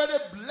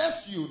already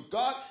blessed you.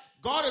 God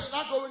is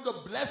not going to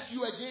bless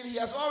you again. He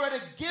has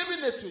already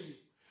given it to you.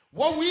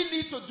 What we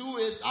need to do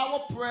is our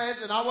prayers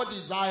and our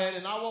desire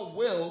and our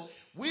will,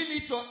 we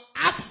need to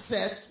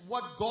access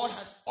what God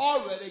has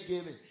already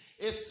given.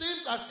 It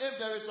seems as if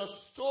there is a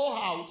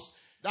storehouse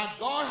that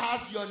God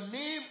has your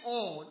name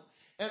on,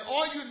 and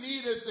all you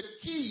need is the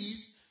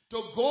keys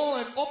to go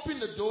and open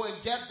the door and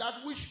get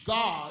that which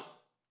God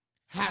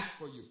has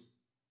for you.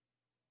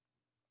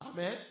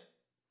 Amen.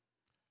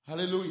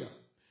 Hallelujah.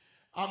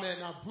 Amen.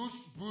 Now, Bruce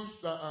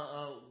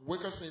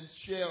Wilkerson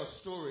shared a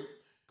story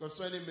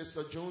concerning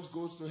Mr. Jones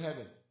Goes to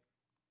Heaven.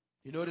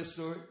 You know this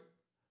story?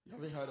 You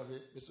haven't heard of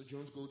it? Mr.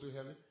 Jones Goes to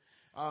Heaven.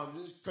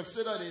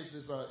 Consider this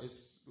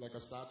it's like a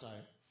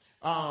satire.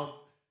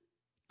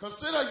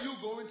 Consider you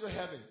going to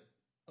heaven,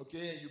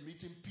 okay, and you're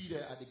meeting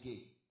Peter at the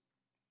gate.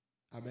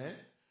 Amen.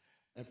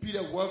 And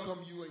Peter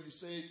welcomed you, and you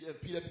say,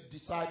 Peter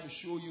decided to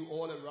show you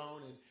all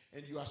around,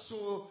 and you are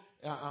so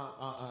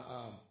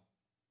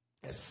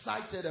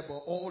excited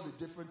about all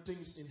the different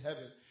things in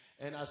heaven.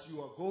 And as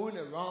you are going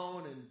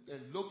around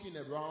and looking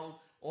around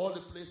all the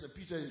places, and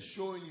Peter is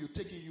showing you,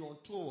 taking you on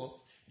tour,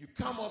 you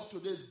come up to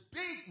this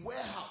big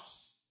warehouse.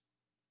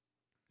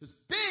 This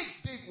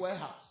big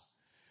warehouse.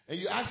 And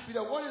you ask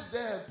Peter, what is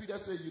there? And Peter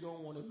said, you don't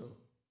want to know.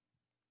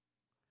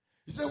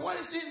 He said, what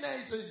is in there?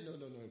 He said,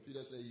 no.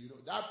 Peter said,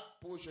 that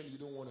portion you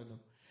don't want to know.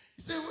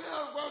 He said,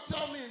 well,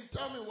 tell me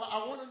what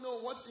I want to know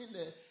what's in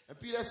there. And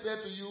Peter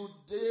said to you,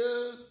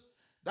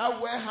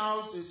 that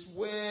warehouse is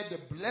where the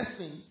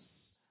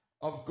blessings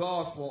of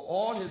God for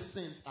all his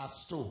sins are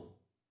stored.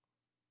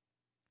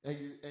 And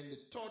the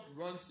thought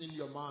runs in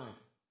your mind,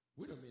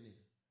 wait a minute.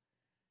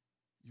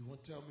 You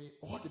want to tell me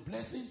all the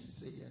blessings?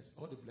 He said, yes,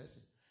 all the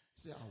blessings.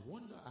 He said, I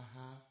wonder I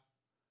have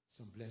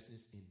some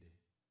blessings in there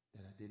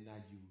that I did not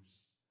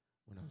use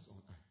when I was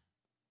on earth.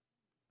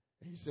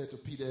 And he said to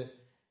Peter,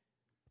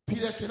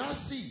 Peter, can I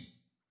see?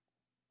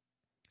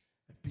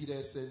 And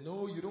Peter said,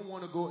 no, you don't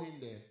want to go in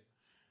there.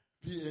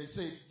 Peter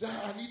said,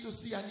 I need to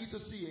see.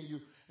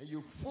 And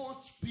you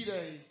forced Peter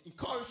and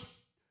encouraged.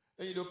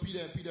 And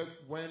Peter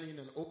went in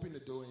and opened the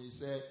door, and he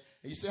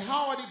said,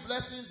 how are the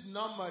blessings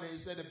numbered? And he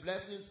said, the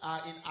blessings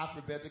are in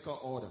alphabetical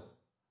order.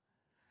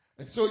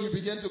 And so you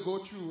begin to go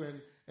through,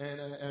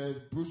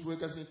 and Bruce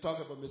Wilkinson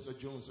talked about Mr.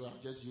 Jones, so I'll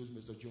just use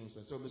Mr. Jones.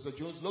 And so Mr.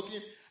 Jones looking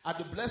at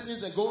the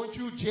blessings and going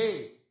through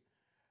J.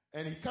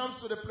 And he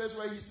comes to the place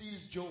where he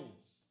sees Jones.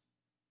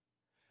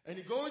 And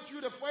he going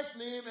through the first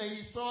name, and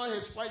he saw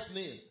his first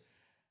name.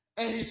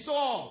 And he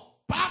saw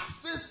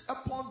boxes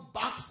upon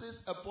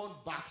boxes upon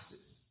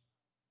boxes.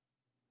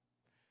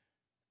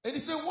 And he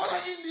said, what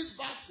are in these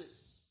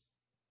boxes?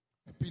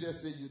 And Peter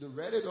said, you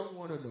really don't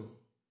want to know.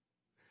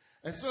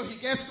 And so he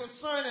gets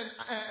concerned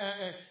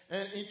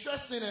and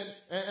interested,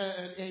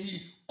 and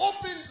he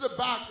opens the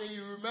box, and he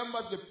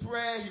remembers the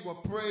prayer he was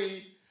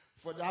praying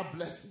for that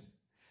blessing.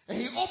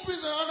 And he opens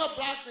another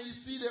box, and you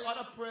see the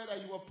other prayer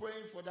that you were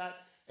praying for that.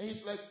 And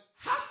he's like,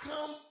 how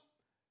come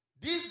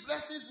these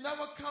blessings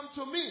never come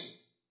to me?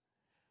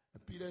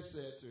 And Peter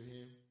said to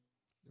him,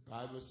 the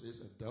Bible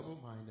says a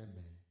double-minded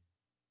man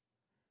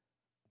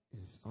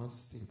is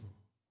unstable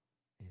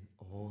in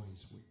all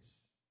his ways.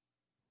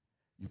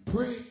 You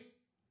pray,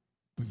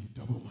 but you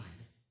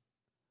double-minded.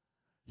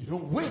 You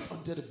don't wait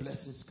until the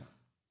blessings come.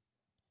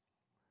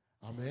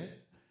 Amen.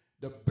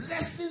 The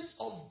blessings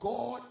of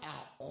God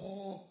are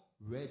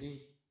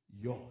already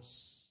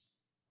yours.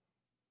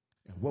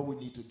 And what we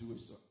need to do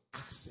is to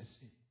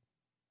access it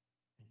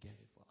and get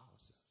it for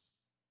ourselves.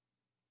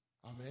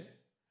 Amen.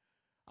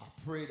 I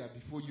pray that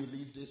before you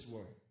leave this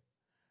world,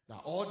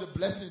 that all the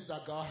blessings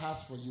that God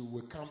has for you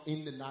will come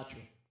in the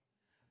natural.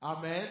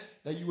 Amen.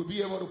 That you will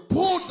be able to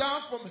pull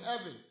down from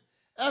heaven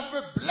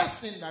every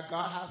blessing that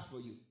God has for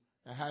you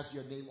and has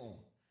your name on.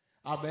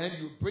 Amen.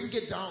 You bring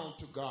it down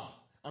to God.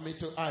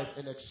 To earth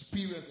and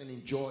experience and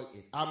enjoy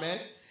it. Amen.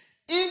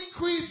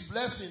 Increased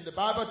blessing. The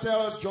Bible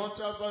tells us, John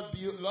tells us,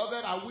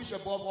 beloved, I wish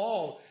above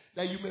all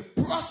that you may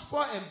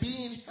prosper and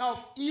be in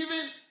health,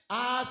 even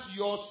as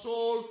your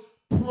soul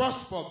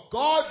prosper.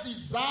 God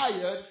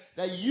desired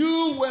that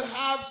you will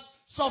have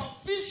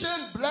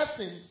sufficient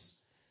blessings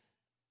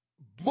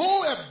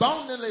more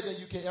abundantly than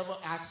you can ever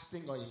ask,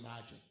 think, or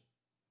imagine.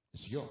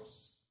 It's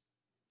yours.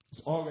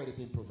 It's already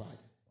been provided.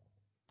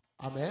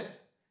 Amen.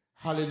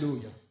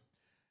 Hallelujah.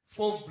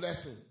 Fourth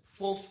blessing.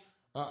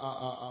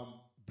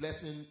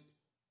 Blessing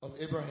of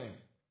Abraham.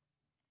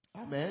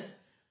 Amen.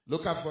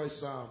 Look at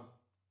verse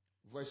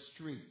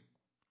 3.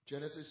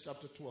 Genesis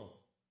chapter 12.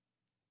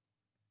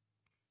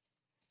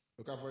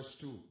 Look at verse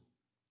 2.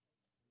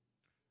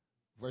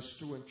 Verse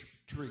 2 and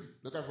 3.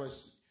 Look at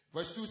verse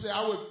 2 says,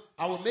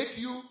 I will make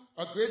you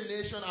a great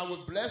nation. I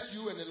will bless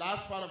you. And the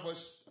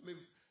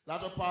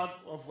latter part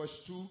of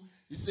verse 2,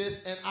 he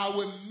says, and I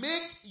will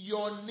make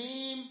your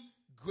name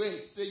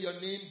great. Say your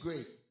name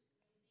great.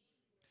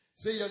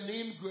 Say your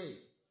name great.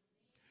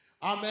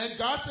 Amen.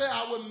 God said,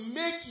 I will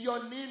make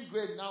your name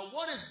great. Now,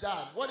 what is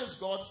that? What is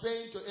God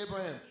saying to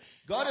Abraham?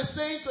 God is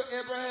saying to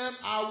Abraham,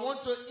 I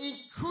want to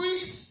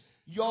increase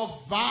your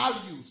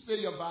value. Say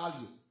your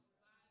value.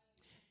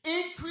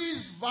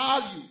 Increase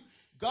value.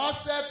 God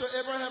said to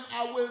Abraham,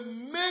 I will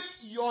make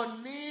your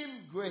name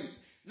great.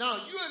 Now,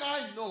 you and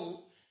I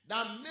know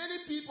that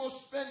many people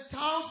spend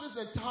thousands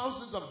and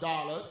thousands of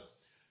dollars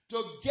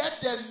to get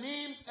their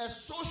names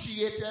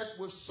associated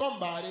with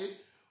somebody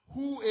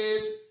who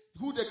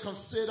they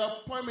consider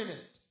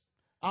permanent.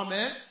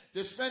 Amen.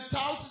 They spend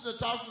thousands and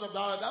thousands of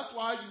dollars. That's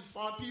why you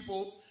find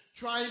people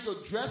trying to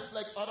dress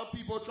like other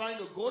people, trying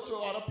to go to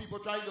other people,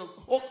 trying to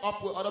hook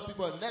up with other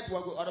people and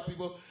network with other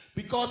people,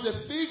 because they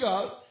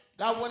figure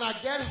that when I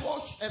get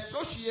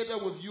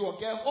associated with you or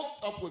get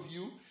hooked up with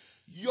you,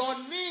 your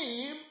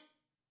name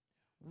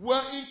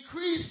will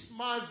increase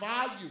my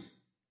value.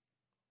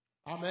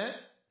 Amen.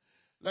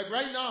 Like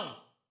right now,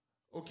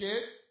 okay,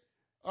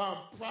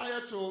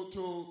 prior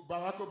to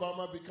Barack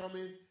Obama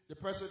becoming the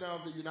president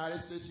of the United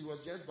States, he was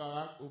just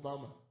Barack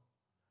Obama.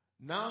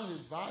 Now his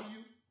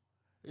value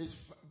is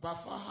by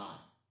far high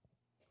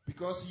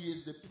because he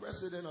is the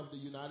president of the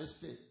United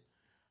States.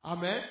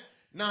 Amen.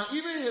 Now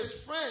even his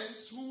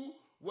friends who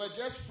were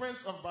just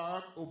friends of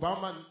Barack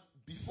Obama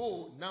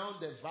before, now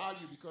their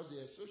value, because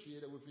they're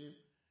associated with him,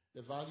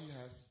 the value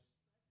has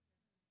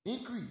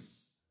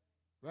increased.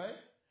 Right?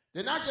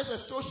 They're not just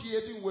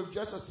associating with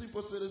just a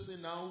simple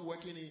citizen now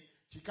working in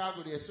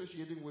Chicago. They're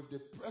associating with the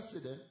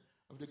president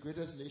of the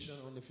greatest nation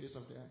on the face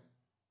of the earth.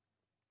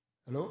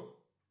 Hello?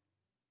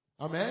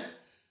 Amen?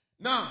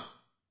 Now,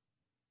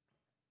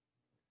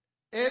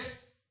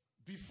 if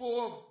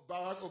before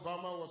Barack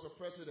Obama was a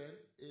president,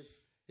 if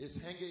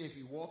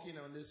he walking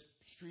on this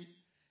street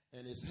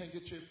and his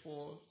handkerchief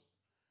falls,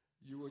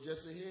 you would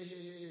just say,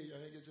 hey, your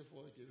handkerchief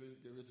falls, give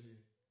it to him.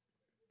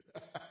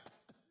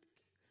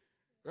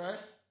 Right?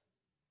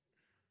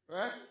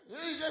 Right?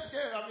 He just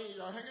gave,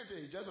 your handkerchief,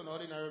 he's just an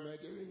ordinary man,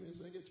 give him his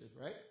handkerchief,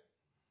 right?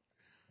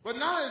 But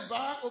now if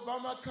Barack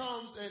Obama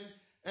comes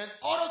and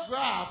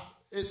autograph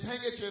his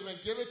handkerchief and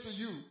give it to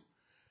you,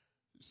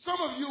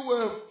 some of you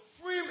will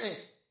frame it.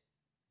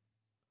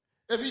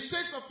 If he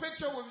takes a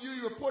picture with you,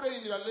 you will put it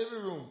in your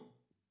living room.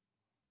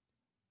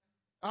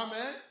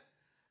 Amen?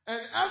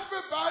 And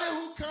everybody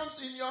who comes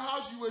in your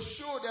house, you will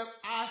show them,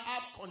 I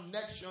have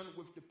connection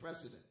with the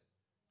president.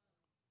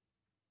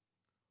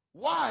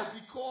 Why?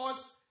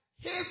 Because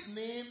his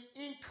name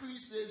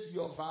increases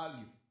your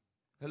value.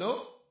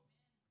 Hello?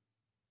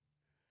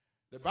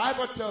 The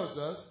Bible tells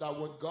us that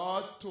when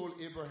God told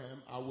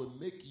Abraham, I will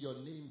make your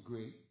name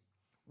great,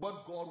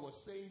 what God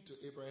was saying to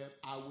Abraham,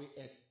 I will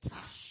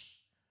attach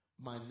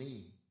my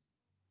name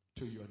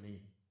to your name.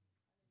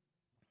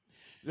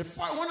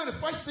 One of the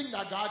first things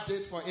that God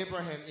did for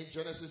Abraham in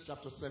Genesis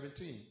chapter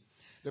 17,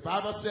 the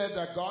Bible said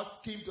that God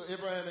came to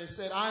Abraham and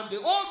said, I am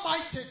the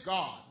Almighty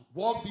God.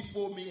 Walk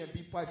before me and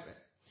be perfect.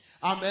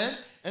 Amen.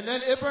 And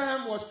then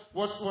Abraham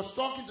was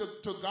talking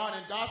to God,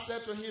 and God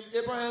said to him,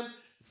 Abraham,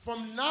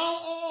 from now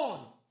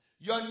on,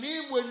 your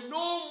name will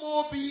no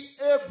more be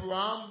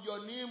Abram.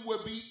 Your name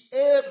will be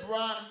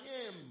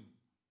Abraham.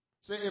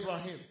 Say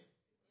Abraham.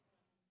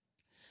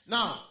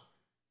 Now,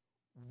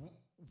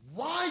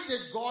 why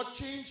did God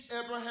change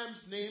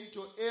Abraham's name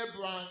to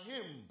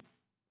Abraham?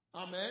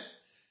 Amen.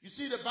 You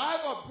see, the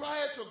Bible,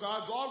 prior to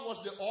God, God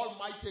was the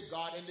Almighty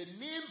God, and the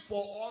name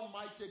for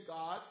Almighty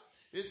God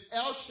is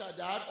El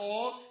Shaddai,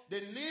 or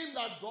the name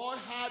that God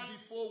had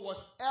before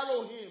was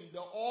Elohim, the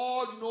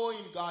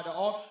all-knowing God,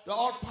 the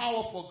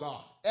all-powerful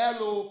God.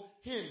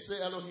 Elohim. Say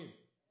Elohim.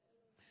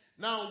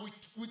 Now,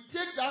 we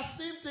take that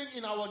same thing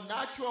in our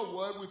natural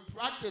world, we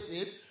practice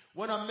it.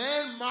 When a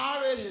man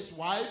married his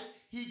wife,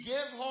 he gave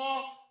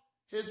her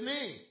his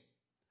name.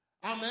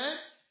 Amen.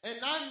 And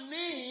that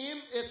name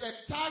is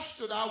attached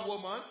to that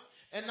woman.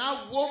 And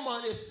that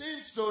woman is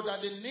seen so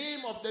that the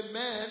name of the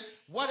man,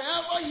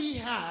 whatever he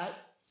had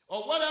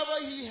or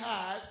whatever he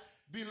has,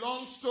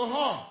 belongs to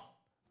her.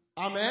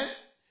 Amen.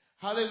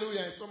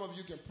 Hallelujah. And some of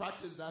you can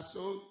practice that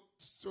so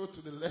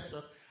to the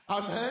letter.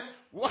 Amen.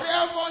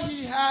 Whatever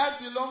he has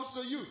belongs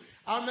to you.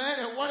 Amen.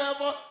 And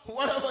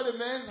whatever the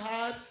man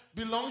has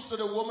belongs to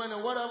the woman,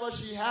 and whatever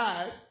she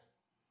has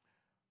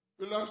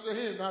belongs to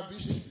him. Now,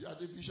 I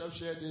think Bishop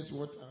shared this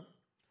one time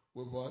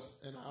with us,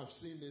 and I've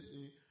seen this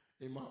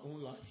in my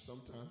own life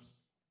sometimes.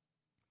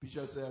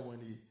 Bishop said when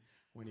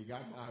he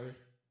got married,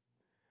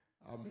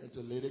 I met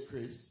a lady,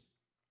 Chris.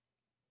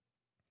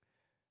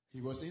 He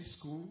was in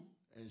school,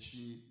 and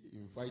she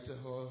invited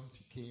her.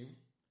 She came.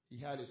 He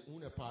had his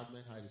own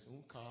apartment, had his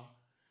own car,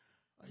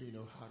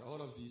 had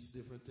all of these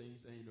different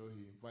things, and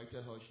he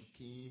invited her. She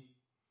came.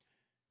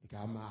 They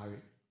got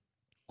married.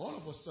 All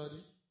of a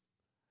sudden,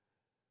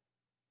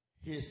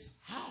 his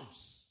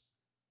house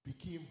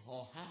became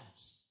her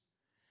house.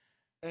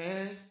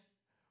 And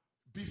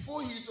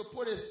before he used to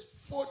put his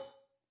foot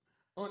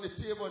on the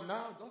table,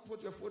 now don't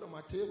put your foot on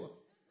my table.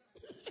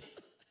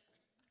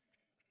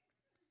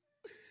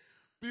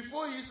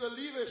 Before he used to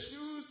leave his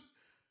shoes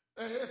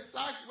and his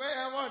socks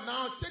wherever,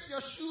 now take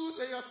your shoes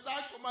and your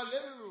socks from my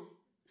living room.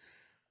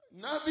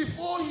 Now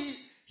before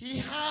he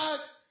had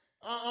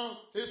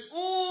his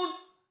own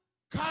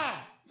car.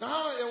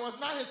 Now it was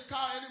not his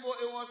car anymore,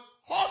 it was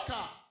her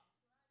car.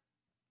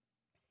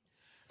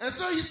 And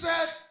so he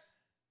said,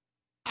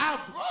 I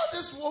brought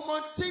this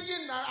woman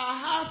thinking that I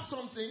had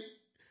something.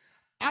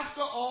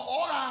 After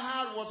all I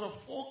had was a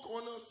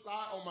four-corner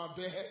side on my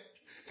bed,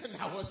 and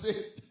that was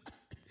it.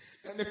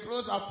 And the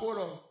clothes I put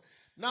on.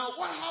 Now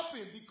what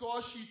happened?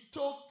 Because she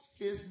took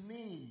his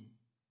name.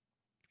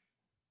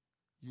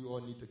 You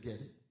all need to get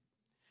it.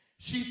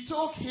 She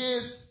took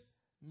his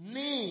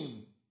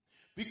name.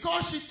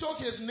 Because she took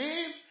his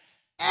name,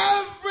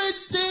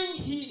 everything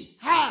he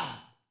had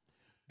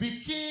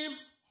became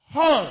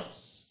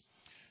hers.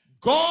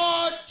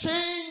 God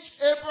changed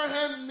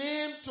Abraham's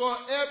name to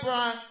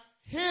Abraham.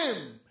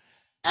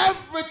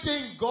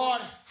 Everything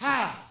God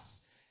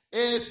has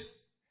is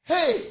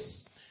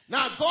his.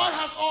 Now God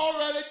has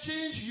already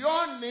changed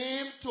your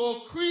name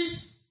to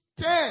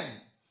Christian.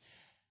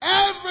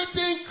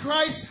 Everything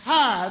Christ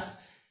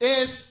has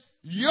is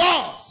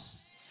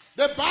yours.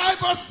 The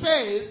Bible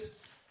says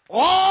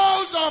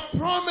all the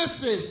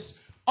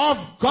promises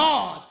of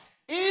God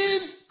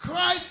in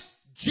Christ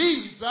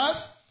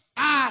Jesus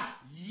are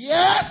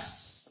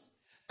yes,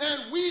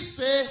 and we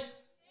say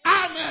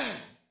amen.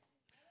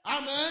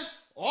 Amen.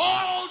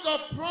 All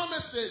the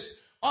promises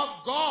of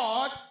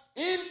God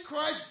in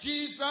Christ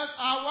Jesus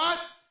are what?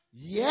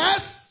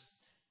 Yes,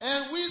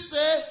 and we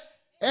say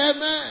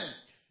amen.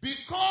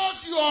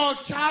 Because you are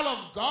a child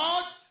of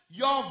God,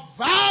 your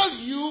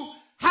value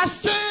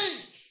has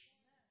changed.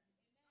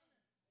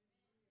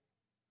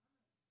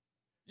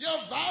 Your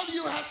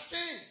value has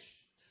changed.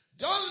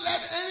 Don't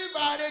let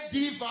anybody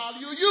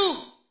devalue you.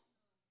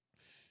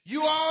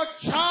 You are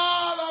a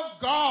child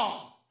of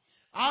God.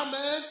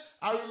 Amen.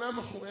 I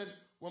remember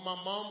when my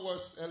mom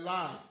was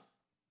alive.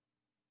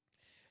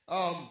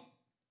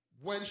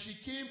 When she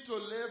came to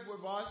live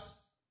with us,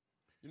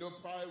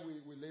 prior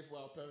we lived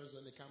with our parents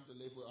and they came to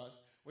live with us.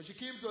 When she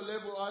came to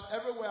live with us,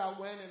 everywhere I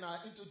went and I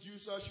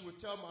introduced her, she would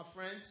tell my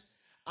friends,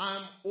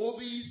 I'm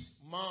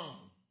Obi's mom.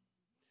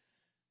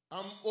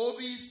 I'm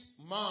Obi's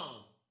mom.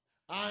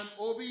 I'm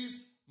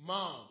Obi's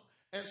mom.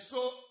 And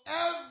so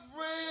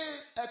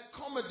every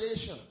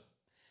accommodation,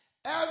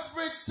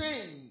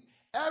 everything,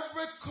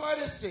 every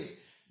courtesy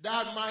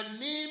that my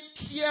name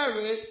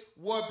carried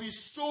were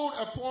bestowed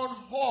upon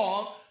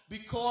her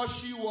because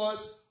she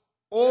was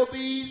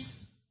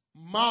Obi's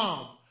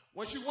mom.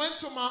 When she went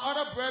to my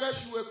other brother,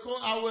 she would call,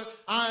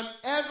 I am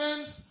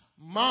Evan's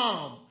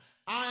mom.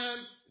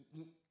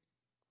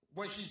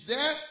 When she's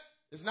there,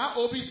 it's not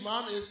Obi's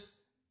mom, it's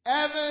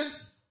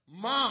Evan's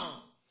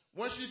mom.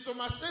 When she's to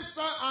my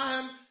sister, I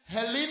am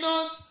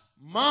Helena's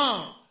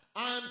mom.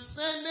 I am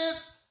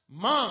Sandy's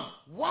mom.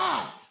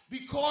 Why?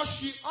 Because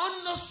she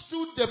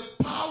understood the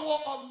power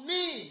of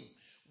name.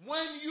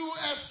 When you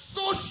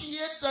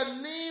associate the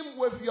name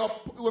with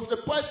the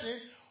person,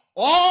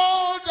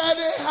 all that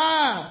they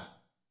have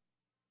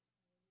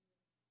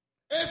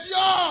is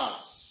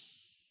yours.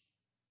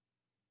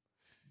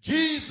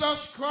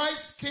 Jesus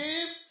Christ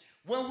came.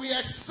 When we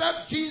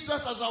accept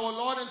Jesus as our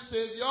Lord and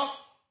Savior,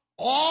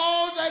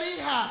 all that he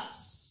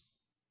has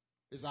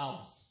is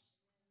ours.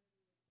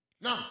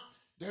 Now,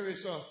 there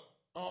is a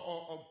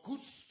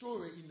good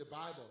story in the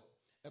Bible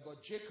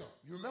about Jacob.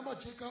 You remember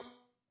Jacob?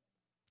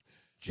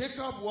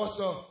 Jacob was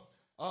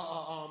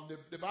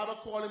the Bible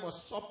called him a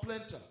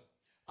supplanter.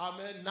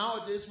 Amen.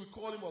 Nowadays we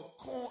call him a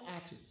corn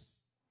artist.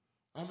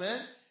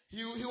 Amen.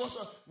 He was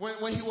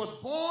when he was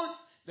born,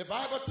 the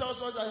Bible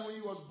tells us that when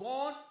he was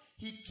born,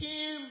 he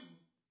came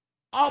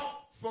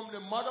up from the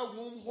mother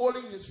womb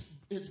holding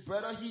his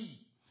brother he.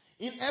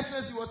 In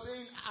essence, he was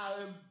saying, I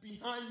am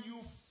behind you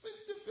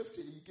 50-50.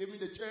 He gave me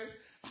the chance.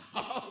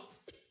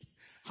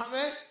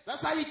 Amen.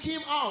 That's how he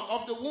came out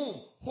of the womb,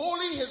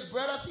 holding his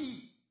brother's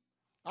he.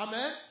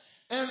 Amen.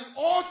 And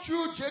all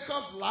through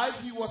Jacob's life,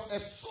 he was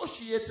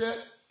associated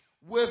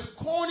with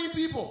corny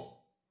people.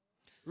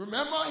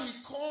 Remember,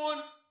 he called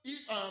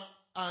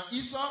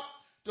Esau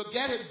to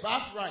get his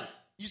birthright.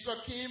 Esau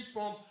came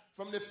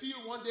from the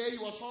field one day. He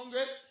was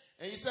hungry.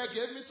 And he said,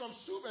 give me some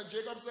soup. And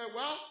Jacob said,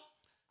 well,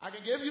 I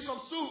can give you some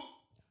soup,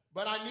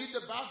 but I need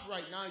the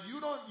birthright. Now,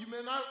 you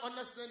may not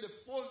understand the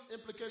full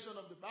implication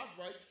of the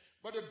birthright,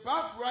 but the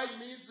birthright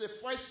means the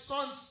first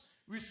son's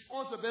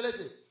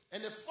responsibility.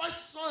 And the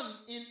first son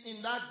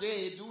in that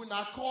day, during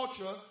that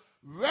culture,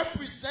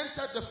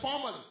 represented the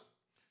family,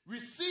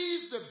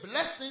 received the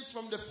blessings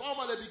from the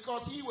family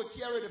because he would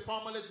carry the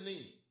family's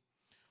name.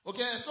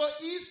 Okay, and so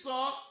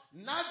Esau,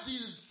 not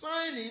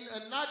designing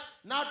and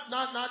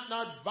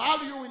not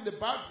valuing the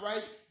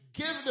birthright,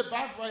 gave the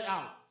birthright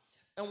out.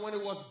 And when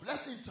it was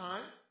blessing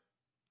time,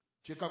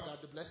 Jacob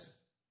got the blessing.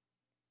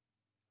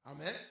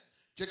 Amen.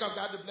 Jacob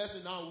got the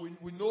blessing. Now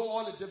we know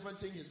all the different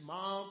things. His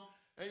mom,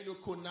 and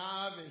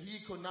connive, and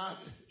he connive.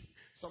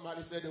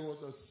 Somebody said there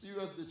was a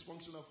serious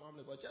dysfunctional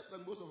family, but just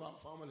like most of our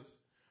families.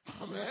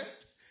 Amen.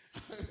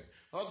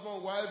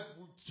 Husband, wife,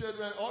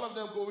 children, all of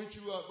them going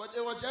through, but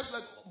it was just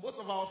like most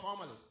of our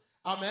families.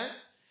 Amen.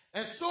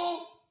 And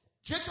so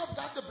Jacob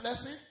got the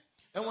blessing,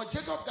 and when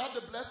Jacob got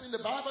the blessing, the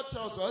Bible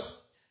tells us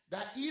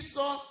that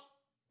Esau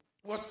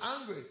was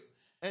angry,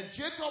 and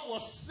Jacob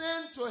was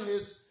sent to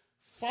his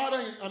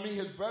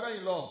his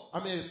brother-in-law,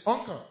 his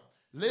uncle,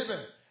 Laban.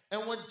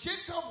 And when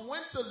Jacob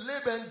went to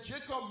Laban,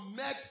 Jacob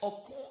met a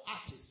corn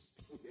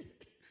artist.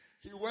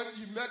 He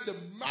met the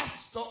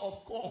master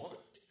of corn.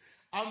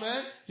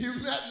 Amen. He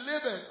met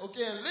Laban.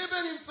 Okay, and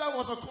Laban himself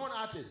was a corn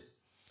artist.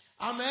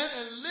 Amen.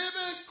 And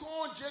Laban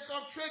called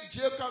Jacob, tricked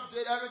Jacob,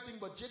 did everything,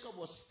 but Jacob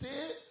was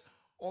still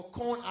a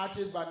corn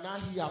artist, but now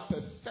he had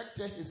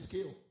perfected his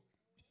skill.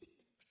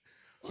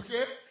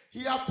 Okay?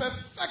 He had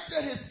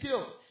perfected his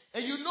skill.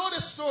 And you know the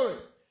story.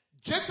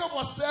 Jacob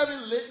was serving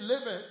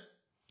Laban.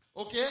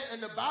 Okay?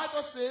 And the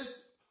Bible says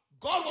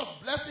God was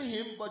blessing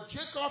him, but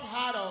Jacob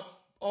had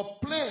a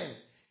plan.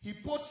 He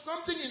put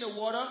something in the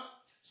water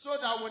so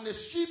that when the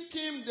sheep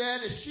came there,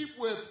 the sheep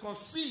will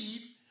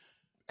conceive,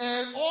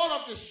 and all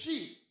of the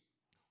sheep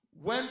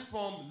went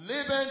from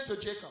Laban to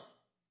Jacob.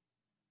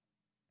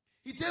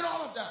 He did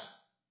all of that.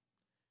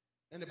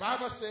 And the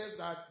Bible says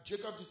that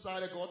Jacob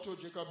decided, God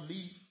told Jacob,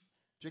 leave.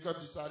 Jacob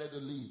decided to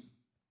leave.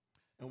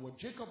 And when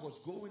Jacob was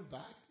going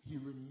back, he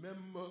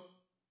remembered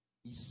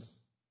Esau.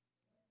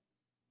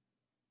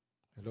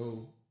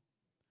 Hello?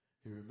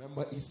 He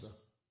remembered Esau.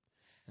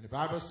 And the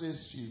Bible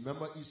says he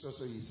remembered Esau,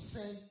 so he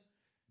sent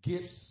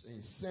gifts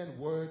and sent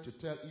word to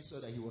tell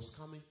Esau that he was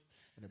coming.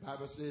 And the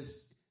Bible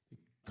says he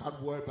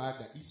got word back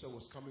that Esau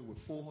was coming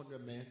with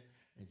 400 men,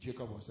 and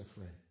Jacob was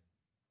afraid.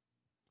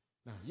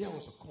 Now, here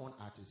was a corn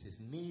artist. His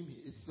name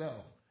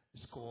itself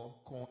is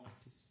called corn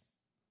artist.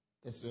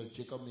 That's what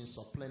Jacob means,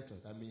 supplanter.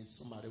 That means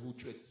somebody who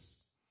tricks.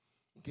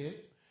 Okay?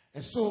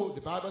 And so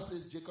the Bible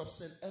says Jacob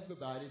sent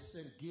everybody,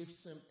 sent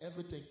gifts, sent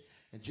everything.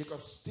 And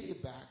Jacob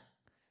stayed back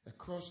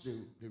across the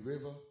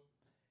river.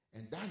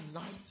 And that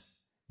night,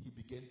 he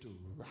began to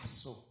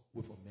wrestle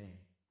with a man.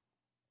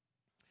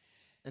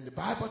 And the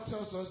Bible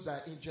tells us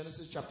that in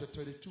Genesis chapter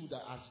 32,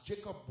 that as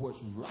Jacob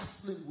was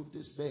wrestling with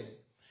this man,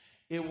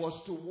 it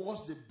was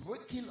towards the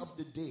breaking of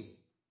the day.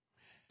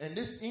 And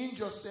this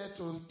angel said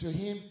to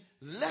him,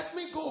 let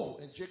me go.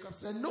 And Jacob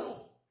said,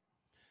 no.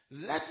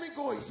 Let me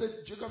go.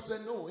 Jacob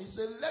said, no. He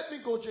said, let me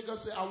go. Jacob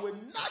said, I will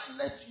not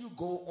let you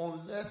go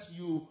unless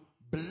you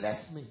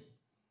bless me.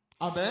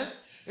 Amen.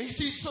 And you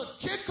see, so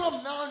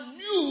Jacob now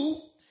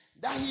knew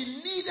that he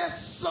needed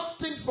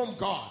something from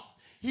God.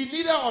 He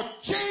needed a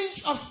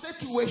change of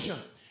situation.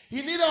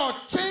 He needed a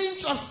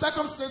change of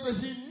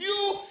circumstances. He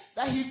knew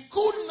that he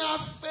could not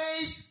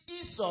face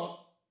Esau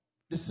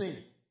the same.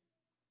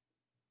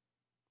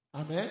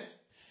 Amen.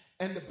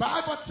 And the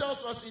Bible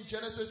tells us in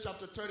Genesis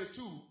chapter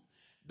 32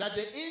 that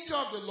the angel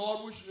of the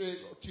Lord, which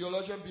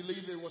theologians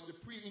believe it was the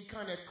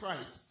pre-incarnate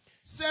Christ,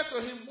 said to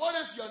him, "What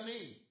is your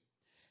name?"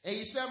 And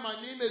he said, "My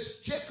name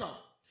is Jacob."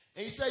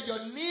 And he said,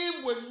 "Your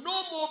name will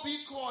no more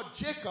be called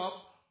Jacob,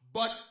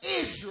 but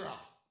Israel.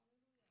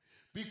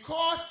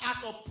 Because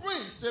as a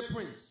prince," say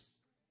prince,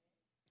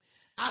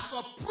 "as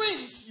a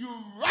prince you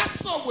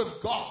wrestle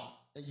with God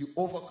and you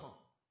overcome."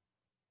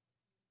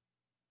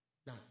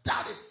 Now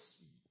that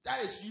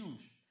is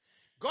huge.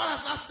 God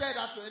has not said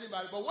that to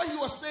anybody, but what he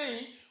was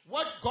saying,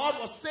 what God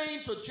was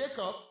saying to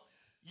Jacob,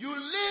 you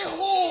lay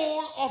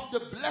hold of the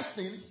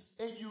blessings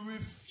and you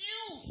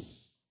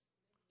refuse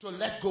to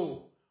let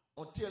go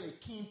until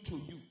it came to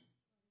you.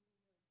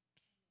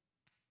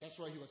 That's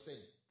what he was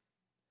saying.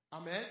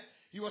 Amen.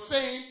 He was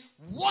saying,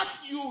 what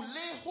you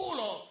lay hold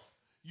of,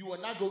 you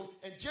will not go.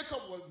 And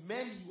Jacob was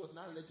man, he was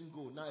not letting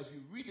go. Now, if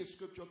you read the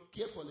scripture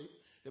carefully,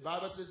 the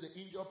Bible says the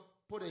angel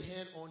put a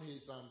hand on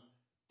his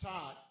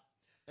thigh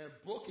and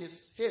broke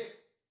his hip,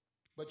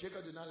 but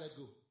Jacob did not let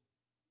go.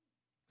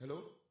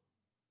 Hello?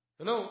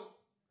 Hello?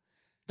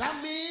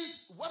 That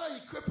means whether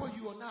he crippled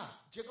you or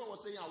not, Jacob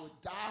was saying, I will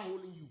die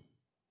holding you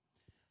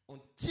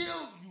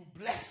until you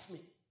bless me.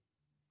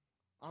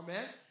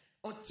 Amen?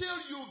 Until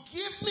you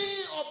give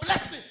me a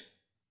blessing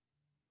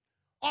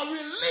or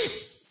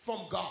release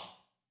from God.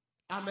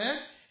 Amen?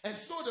 And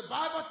so the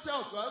Bible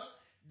tells us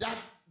that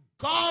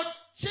God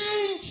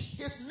changed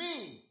his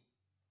name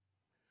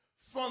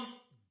from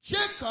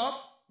Jacob,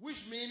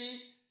 which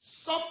meaning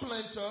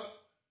supplanter,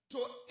 to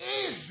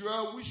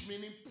Israel, which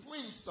meaning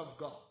prince of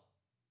God.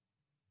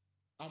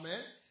 Amen?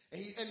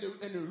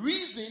 And the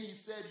reason he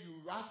said you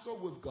wrestle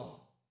with God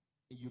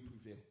and you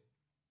prevail.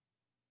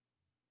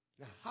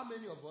 Now, how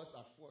many of us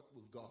have fought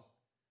with God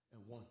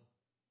and won?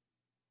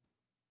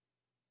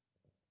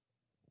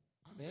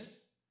 Amen?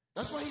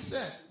 That's what he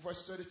said,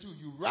 verse 32.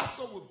 You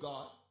wrestle with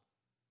God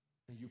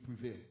and you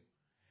prevail.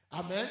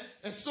 Amen?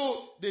 And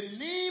so the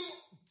name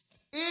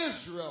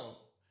Israel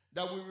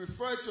that we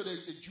refer to the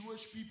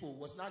Jewish people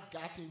was not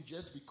gotten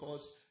just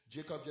because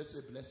Jacob just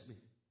said, bless me.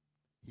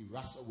 He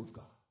wrestled with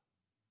God.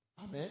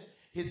 Amen?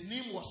 His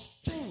name was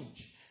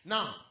changed.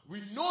 Now,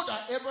 we know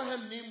that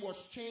Abraham's name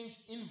was changed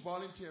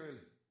involuntarily.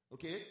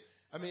 Okay?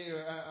 I mean,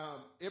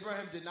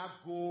 Abraham did not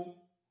go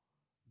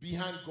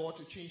behind God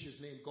to change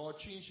his name. God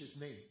changed his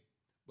name.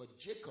 But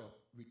Jacob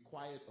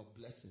required a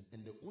blessing.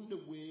 And the only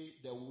way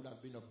there would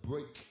have been a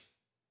break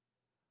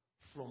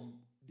from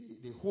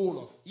the whole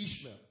of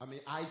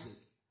Isaac,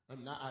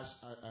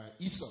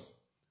 Esau,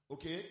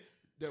 okay,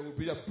 there would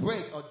be a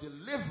break or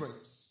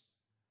deliverance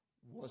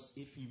was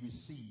if he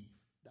received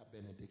that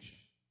benediction.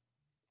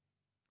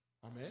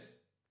 Amen.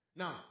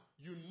 Now,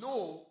 you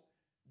know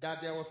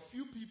that there were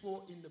few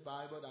people in the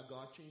Bible that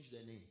God changed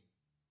their name,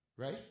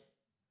 right?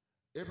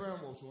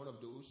 Abraham was one of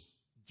those.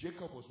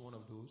 Jacob was one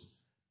of those.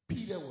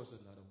 Peter was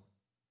another one.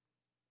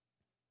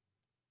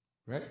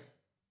 Right?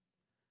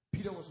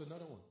 Peter was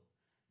another one.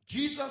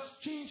 Jesus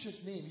changed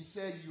his name. He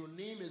said, your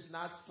name is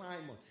not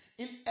Simon.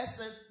 In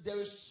essence, there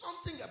is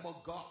something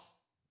about God.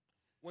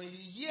 When he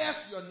hears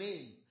your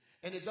name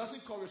and it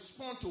doesn't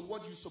correspond to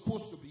what you're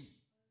supposed to be,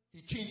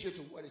 he changed it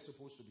to what it's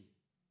supposed to be.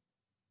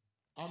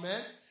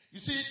 Amen? You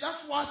see,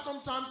 that's why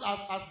sometimes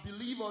as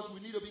believers, we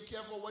need to be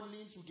careful what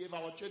names we give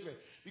our children.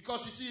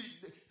 Because you see,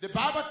 the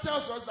Bible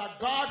tells us that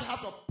God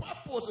has a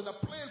purpose and a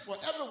plan for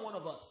every one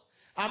of us.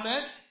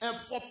 Amen? And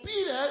for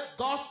Peter,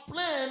 God's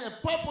plan and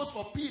purpose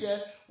for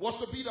Peter was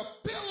to be the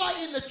pillar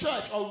in the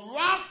church, a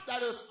rock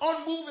that is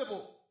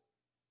unmovable.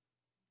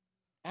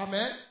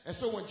 Amen? And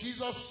so when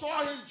Jesus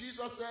saw him,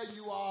 Jesus said,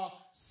 you are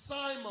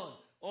Simon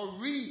or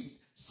reed.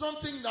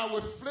 Something that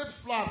will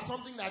flip-flop,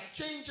 something that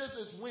changes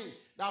its wing,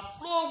 that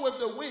flow with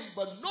the wind,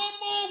 but no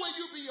more will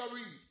you be a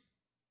reed,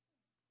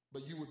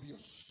 but you will be a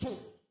stone,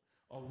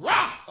 a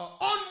rock, an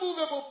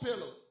unmovable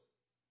pillar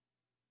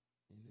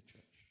in the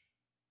church.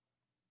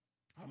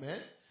 Amen.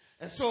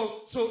 And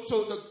so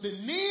the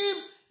name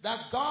that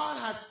God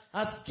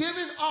has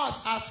given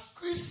us as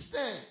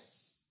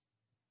Christians,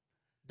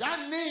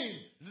 that name,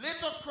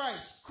 little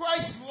Christ,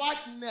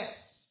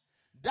 Christ-likeness,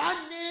 that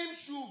name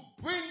should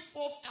bring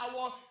forth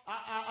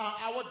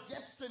our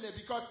destiny,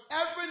 because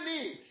every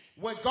name,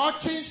 when God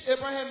changed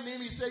Abraham's name,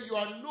 he said, you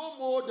are no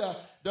more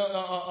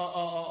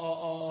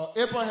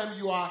Abraham,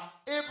 you are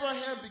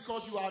Abraham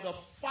because you are the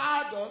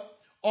father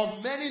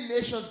of many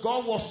nations.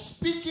 God was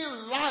speaking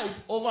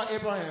life over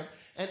Abraham,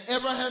 and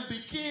Abraham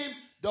became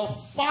the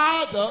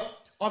father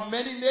of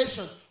many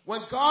nations.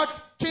 When God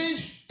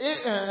changed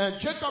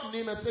Jacob's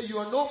name and said, you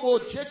are no more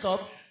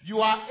Jacob, you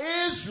are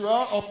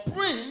Israel, a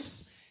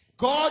prince,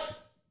 God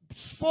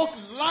spoke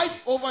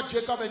life over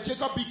Jacob, and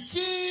Jacob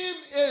became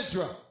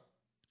Israel,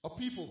 a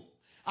people.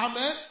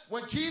 Amen.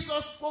 When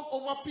Jesus spoke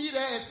over Peter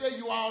and said,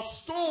 you are a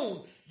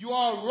stone, you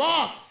are a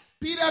rock,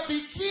 Peter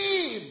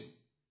became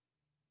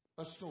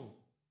a stone.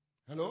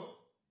 Hello?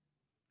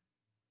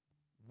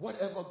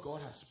 whatever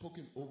God has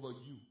spoken over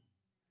you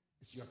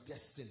is your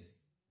destiny.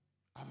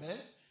 Amen.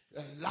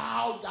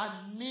 Allow that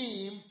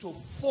name to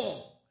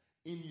form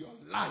in your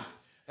life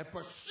and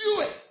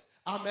pursue it.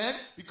 Amen.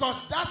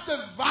 Because that's the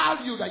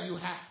value that you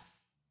have.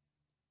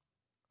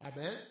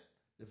 Amen.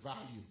 The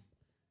value.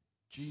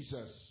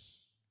 Jesus.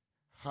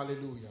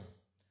 Hallelujah.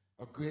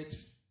 A great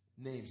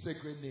name. Say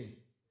great name.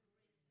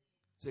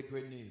 Say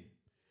great name.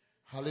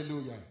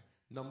 Hallelujah.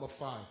 Number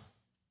 5.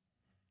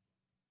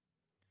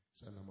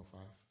 Say number 5.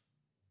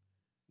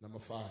 Number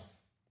 5.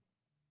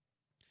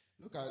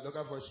 Look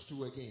at verse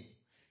 2 again.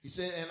 He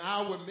said, and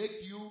I will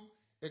make you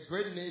a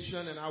great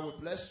nation, and I will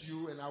bless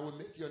you, and I will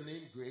make your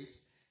name great,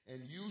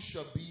 and you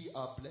shall be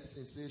a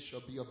blessing. Say,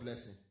 shall be a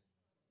blessing.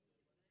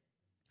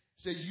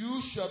 Say,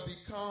 you shall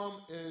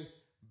become a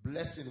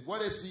blessing.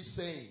 What is he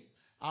saying?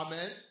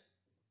 Amen.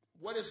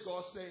 What is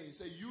God saying? He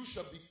said, you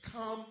shall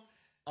become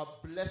a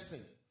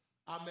blessing.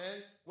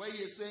 Amen. What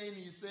he's saying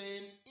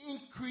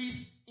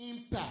increase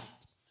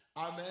impact.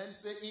 Amen.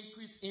 Say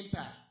increase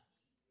impact.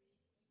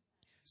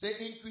 Say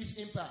increase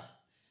impact.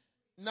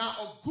 Now,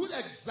 a good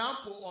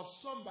example of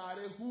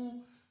somebody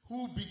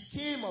who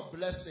became a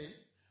blessing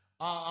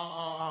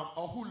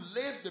or who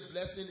lived the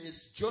blessing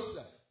is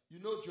Joseph. You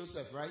know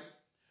Joseph, right?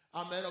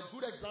 Amen. A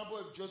good example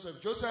of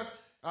Joseph. Joseph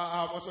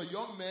was a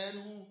young man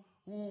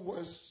who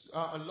was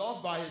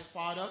loved by his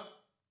father.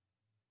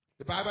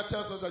 The Bible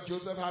tells us that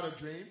Joseph had a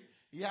dream.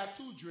 He had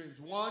 2 dreams.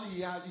 One,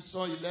 he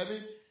saw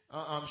 11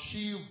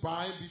 sheep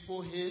bowing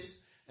before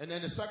his. And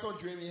then the second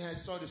dream, he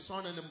saw the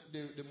sun and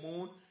the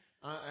moon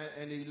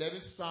and the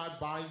 11 stars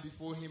bowing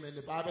before him. And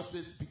the Bible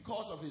says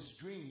because of his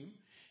dream,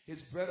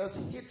 his brothers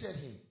hated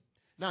him.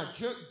 Now,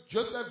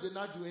 Joseph did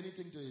not do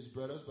anything to his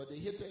brothers, but they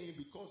hated him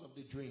because of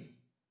the dream.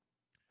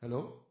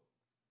 Hello?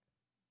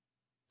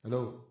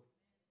 Hello?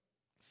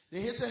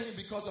 They hated him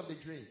because of the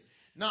dream.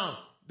 Now,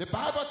 the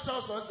Bible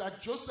tells us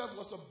that Joseph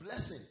was a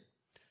blessing.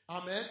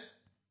 Amen.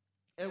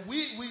 And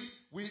we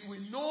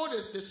know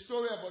the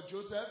story about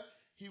Joseph.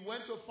 He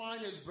went to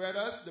find his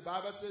brothers. The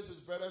Bible says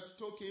his brothers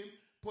took him,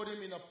 put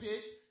him in a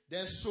pit,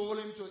 then sold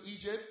him to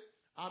Egypt.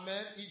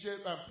 Amen.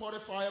 Egypt,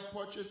 Potiphar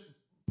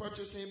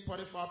purchased him.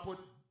 Potiphar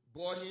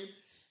bought him.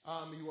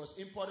 He was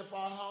in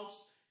Potiphar's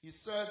house. He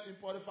served in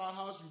Potiphar's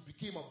house. He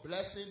became a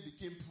blessing,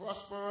 became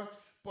prosperous.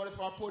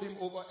 Potiphar put him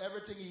over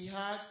everything he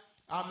had.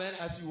 Amen.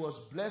 As he was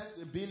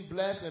blessed, being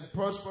blessed and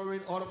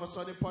prospering, all of a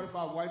sudden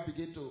Potiphar's wife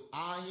began to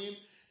eye him.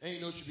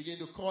 And she began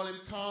to call him,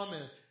 come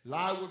and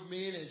lie with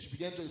me. And she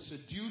began to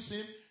seduce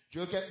him.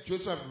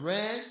 Joseph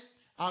ran.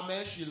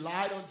 Amen. She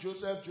lied on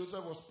Joseph.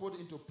 Joseph was put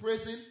into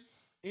prison.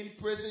 In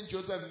prison,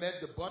 Joseph met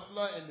the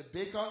butler and the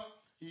baker.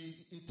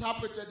 He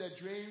interpreted their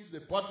dreams.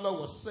 The butler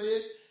was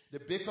saved. The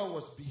baker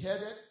was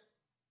beheaded.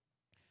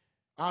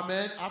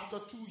 Amen. After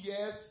 2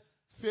 years,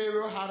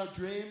 Pharaoh had a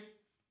dream.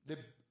 The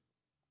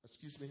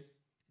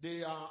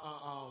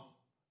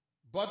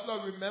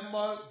butler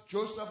remembered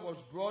Joseph was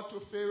brought to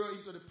Pharaoh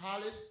into the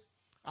palace.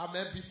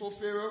 Amen. Before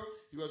Pharaoh,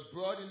 he was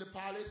brought in the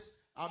palace.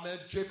 Amen.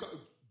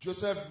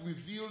 Joseph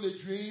revealed the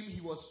dream. He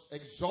was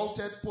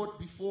exalted, put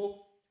before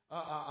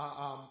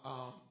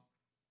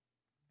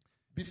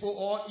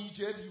all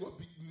Egypt. He was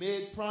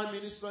made prime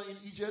minister in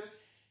Egypt.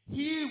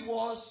 He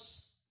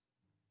was,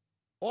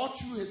 all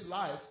through his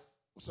life,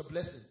 was a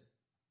blessing.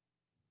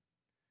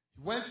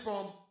 He went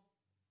from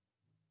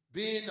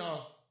being a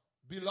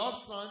beloved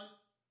son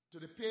to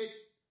the pit,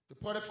 the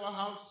Potiphar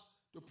house,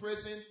 to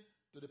prison,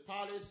 to the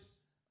palace,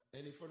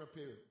 and in front of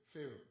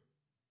Pharaoh.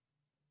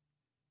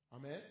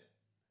 Amen.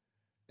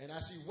 And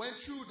as he went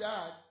through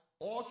that,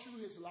 all through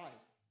his life,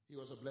 he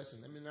was a blessing.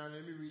 Let me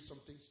read some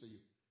things to you.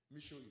 Let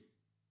me show you.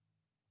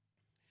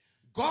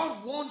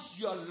 God wants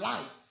your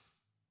life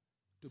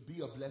to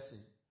be a blessing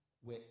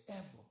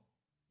wherever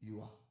you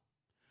are.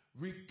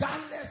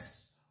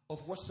 Regardless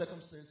of what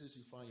circumstances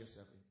you find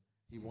yourself in,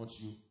 he wants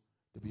you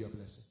to be a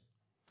blessing.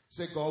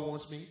 Say, God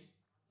wants me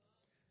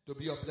to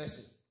be a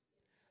blessing.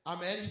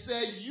 Amen. He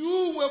said,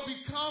 you will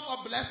become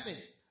a blessing.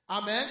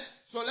 Amen.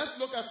 So let's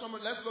look at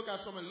someone.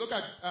 Look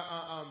at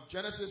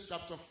Genesis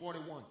chapter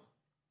 41.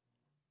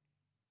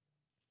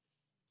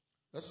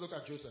 Let's look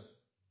at Joseph.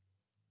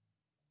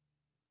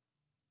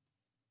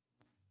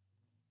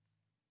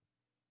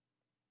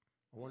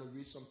 I want to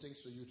read some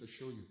things to you to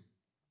show you.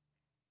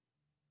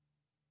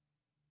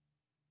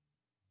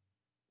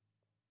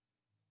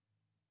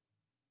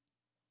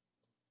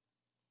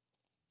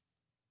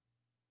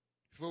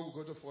 Before we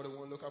go to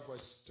 41, look at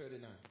verse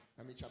 39.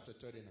 Chapter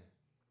 39.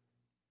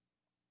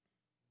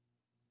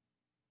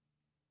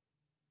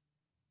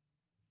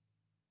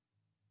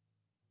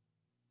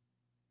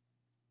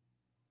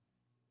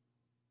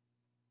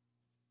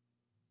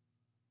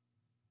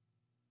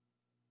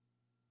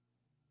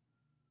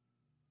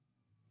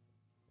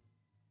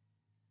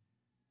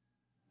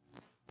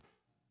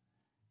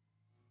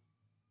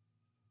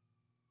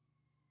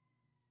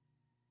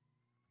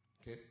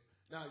 Okay.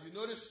 Now, you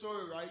know this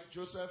story, right?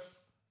 Joseph,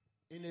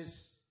 in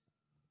his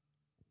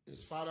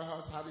father's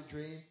house, had a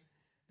dream.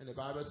 And the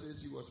Bible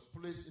says he was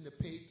placed in the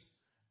pit.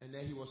 And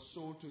then he was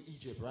sold to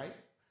Egypt, right?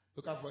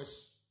 Look at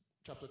verse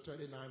chapter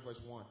 39,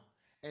 verse 1.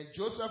 And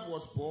Joseph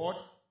was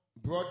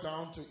brought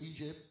down to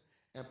Egypt,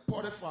 and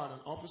Potiphar, an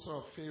officer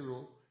of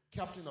Pharaoh,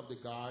 captain of the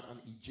guard, an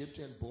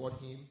Egyptian, bought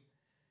him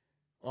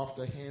off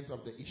the hands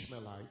of the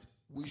Ishmaelite,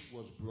 which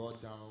was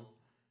brought down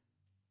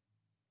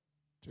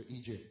to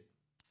Egypt.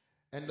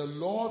 And the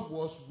Lord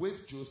was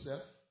with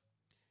Joseph,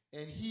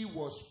 and he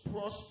was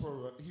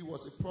prosperous. He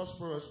was a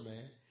prosperous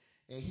man,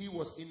 and he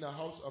was in the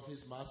house of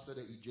his master,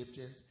 the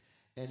Egyptians.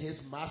 And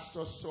his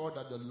master saw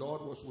that the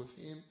Lord was with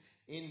him,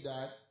 in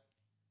that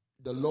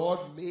the Lord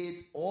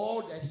made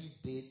all that he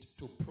did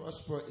to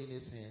prosper in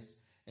his hands.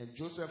 And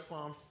Joseph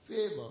found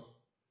favor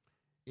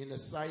in the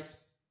sight,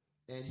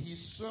 and he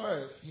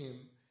served him,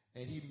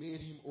 and he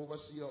made him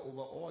overseer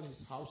over all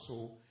his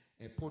household,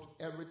 and put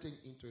everything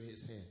into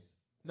his hand.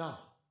 Now,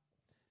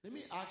 let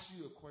me ask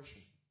you a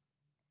question.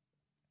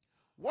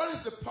 What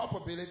is the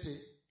probability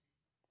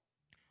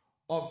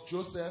of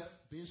Joseph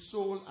being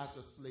sold as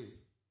a slave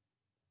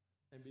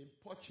and being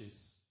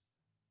purchased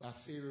by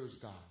Pharaoh's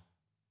guard?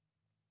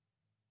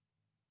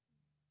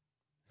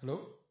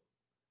 Hello?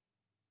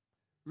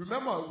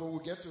 Remember, when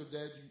we get to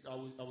that,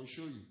 I will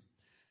show you.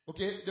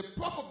 Okay, the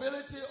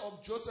probability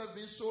of Joseph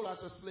being sold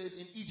as a slave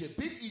in Egypt,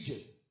 big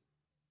Egypt.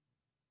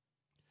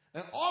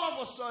 And all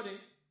of a sudden,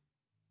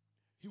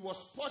 he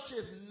was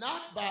purchased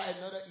not by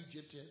another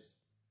Egyptian,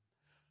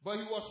 but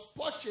he was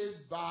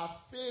purchased by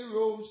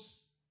Pharaoh's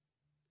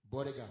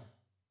bodyguard.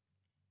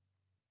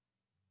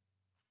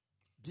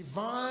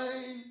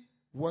 Divine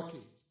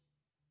working.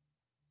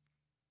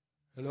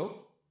 Hello?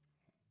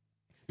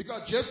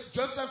 Because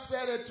Joseph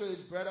said it to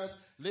his brothers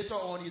later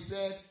on. He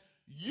said,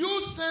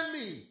 you send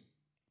me.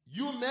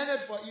 You meant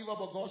it for evil,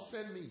 but God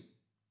sent me.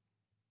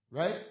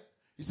 Right?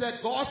 He said,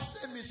 God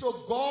sent me.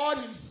 So God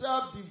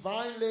himself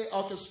divinely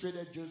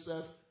orchestrated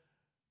Joseph's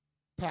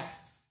path.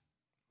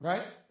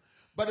 Right?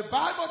 But the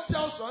Bible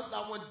tells us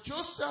that when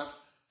Joseph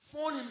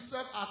found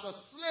himself as a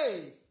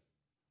slave,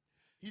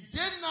 he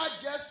did not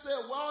just say,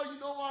 well, you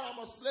know what,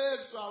 I'm a slave,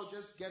 so I'll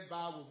just get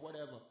by with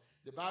whatever.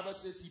 The Bible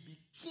says he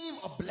became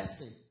a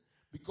blessing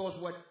because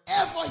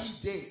whatever he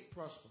did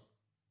prospered.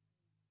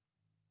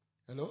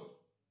 Hello?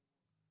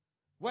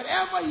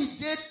 Whatever he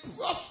did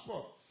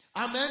prospered.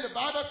 Amen. The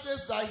Bible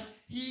says that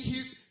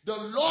the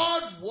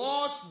Lord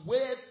was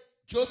with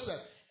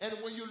Joseph. And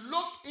when you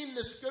look in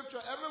the scripture,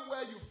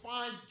 everywhere you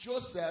find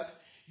Joseph,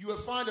 you will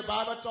find the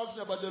Bible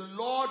talking about the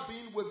Lord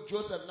being with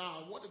Joseph.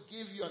 Now, I want to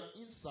give you an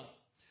insight.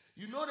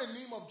 You know the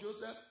name of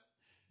Joseph?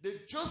 The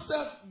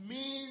Joseph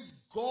means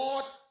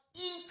God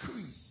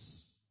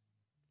increase.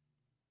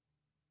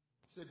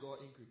 Say God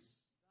increase.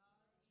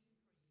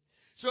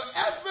 So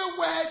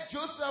everywhere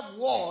Joseph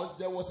was,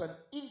 there was an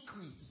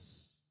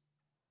increase.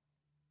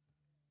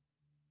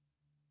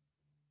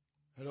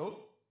 Hello?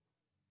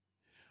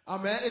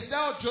 Amen. Is there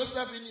a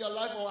Joseph in your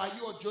life, or are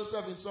you a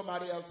Joseph in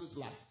somebody else's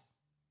life?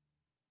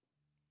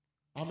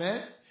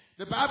 Amen.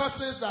 The Bible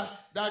says that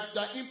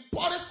in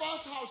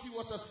Potiphar's house, he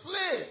was a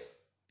slave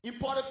in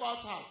Potiphar's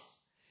house.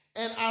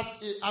 And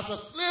as a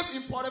slave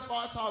in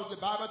Potiphar's house, the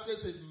Bible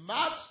says his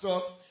master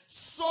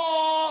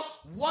saw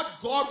what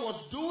God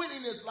was doing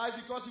in his life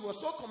because he was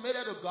so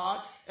committed to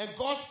God, and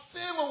God's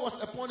favor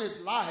was upon his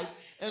life.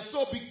 And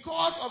so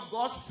because of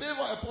God's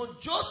favor upon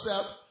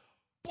Joseph,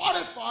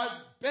 Potiphar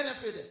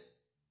benefited.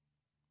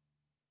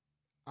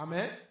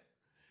 Amen.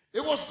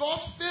 It was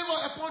God's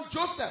favor upon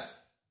Joseph.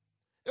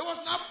 It was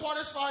not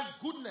Potiphar's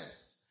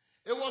goodness.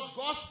 It was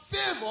God's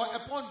favor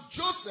upon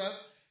Joseph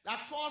that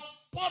caused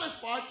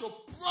Potiphar to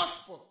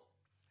prosper.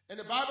 And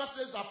the Bible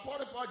says that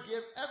Potiphar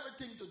gave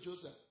everything to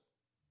Joseph.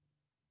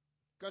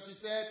 Because he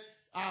said,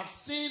 I have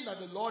seen that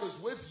the Lord is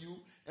with you,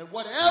 and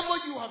whatever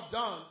you have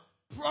done,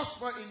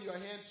 prosper in your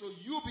hands, so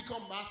you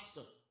become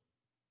master.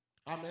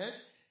 Amen.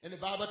 And the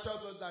Bible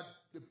tells us that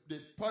the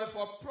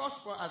Potiphar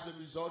prospered as a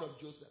result of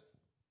Joseph.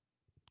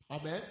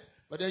 Amen.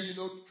 But then,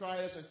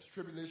 trials and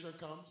tribulation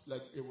comes,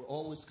 like it will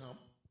always come.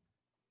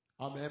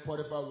 Amen.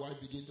 Potiphar's wife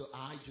began to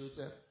eye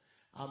Joseph.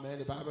 Amen.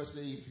 The Bible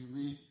says, if you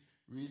read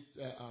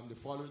the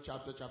following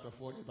chapter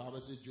 4, the Bible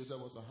says Joseph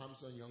was a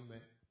handsome young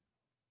man.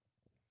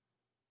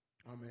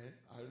 Amen.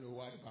 I don't know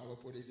why the Bible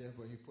put it there,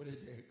 but he put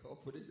it there.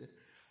 God put it there.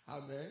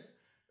 Amen.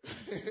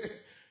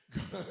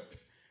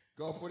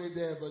 God put it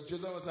there. But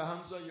Joseph was a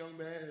handsome young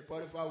man, and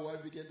Potiphar's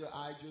wife began to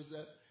eye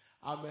Joseph.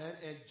 Amen.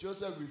 And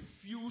Joseph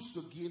refused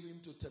to give in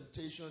to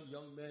temptation,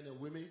 young men and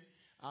women.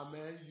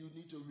 Amen. You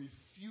need to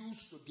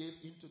refuse to give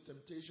into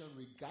temptation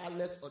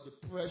regardless of the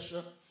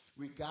pressure,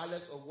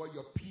 regardless of what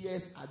your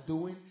peers are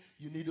doing.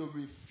 You need to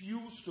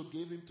refuse to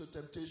give into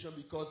temptation,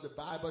 because the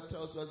Bible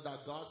tells us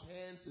that God's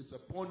hands is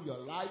upon your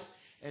life,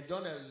 and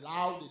don't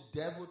allow the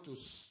devil to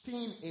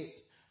sting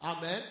it.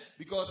 Amen.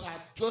 Because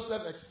had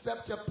Joseph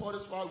accepted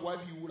Potiphar's wife,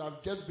 he would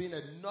have just been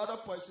another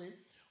person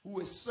who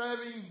is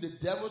serving the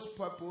devil's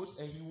purpose,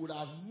 and he would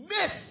have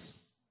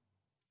missed.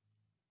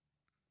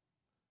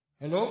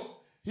 Hello?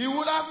 He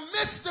would have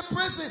missed the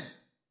prison.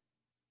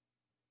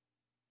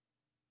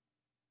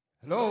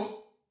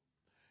 Hello?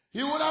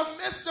 He would have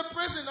missed the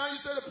prison. Now you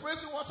say the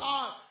prison was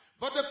hard,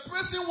 but the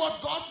prison was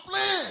God's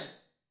plan.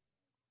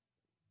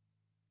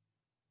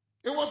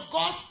 It was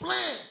God's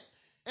plan.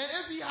 And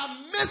if he had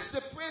missed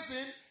the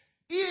prison,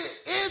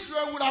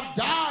 Israel would have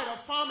died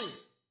of famine.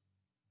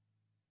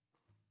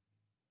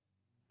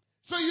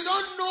 So you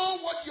don't know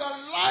what your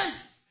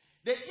life,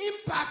 the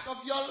impact of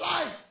your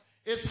life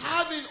is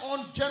having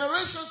on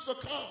generations to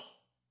come.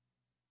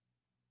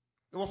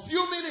 There were a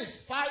few minutes,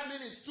 5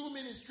 minutes, 2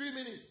 minutes, 3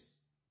 minutes,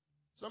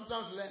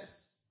 sometimes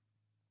less.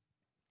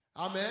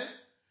 Amen.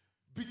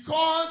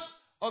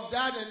 Because of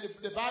that, and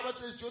the Bible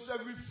says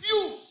Joseph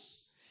refused.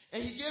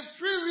 And he gave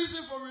 3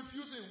 reasons for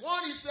refusing.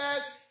 One, he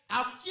said,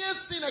 I can't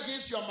sin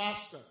against your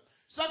master.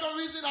 Second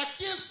reason, I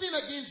can't sin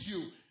against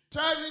you.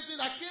 Third reason,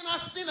 I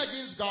cannot sin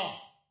against God.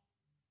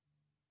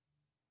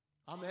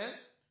 Amen.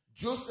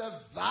 Joseph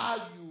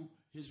valued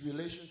his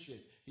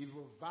relationship. He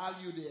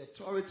valued the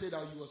authority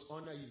that he was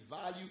under. He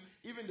valued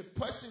even the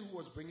person who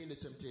was bringing the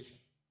temptation.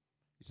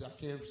 He said,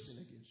 I can't sin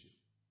against you.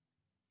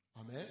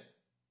 Amen.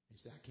 He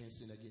said, I can't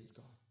sin against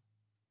God.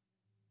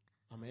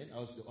 Amen.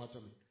 That was the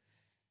ultimate.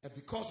 And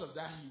because of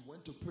that, he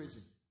went to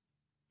prison.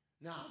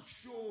 Now, I'm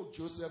sure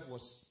Joseph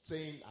was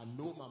saying, I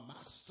know my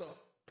master.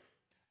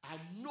 I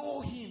know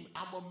him.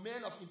 I'm a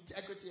man of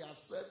integrity. I've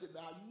served him.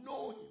 I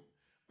know him.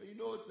 But you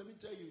know, let me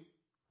tell you,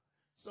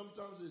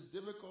 sometimes it's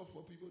difficult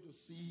for people to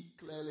see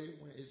clearly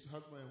when it's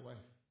husband and wife.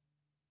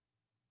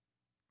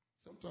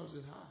 Sometimes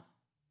it's hard.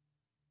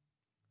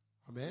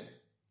 Amen.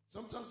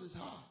 Sometimes it's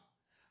hard.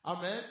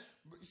 Amen.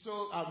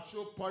 So I'm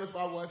sure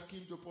Potiphar's wife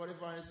came to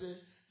Potiphar and said,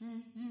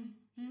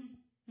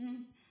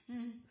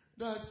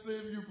 that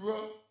slave you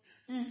brought.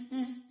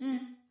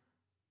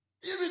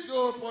 Even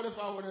though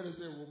Potiphar wanted to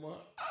say, woman,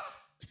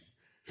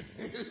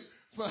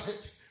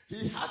 but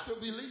he had to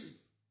believe.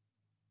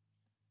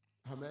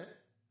 Amen.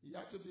 He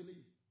had to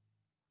believe.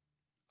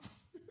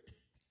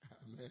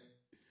 Amen.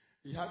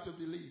 He had to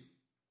believe.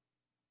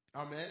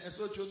 Amen. And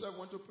so Joseph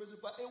went to prison,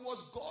 but it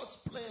was God's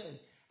plan.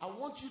 I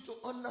want you to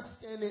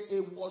understand it.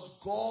 It was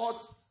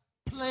God's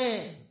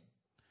plan.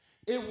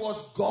 It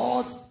was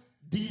God's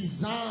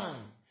design.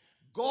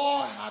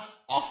 God had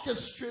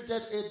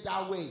orchestrated it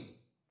that way.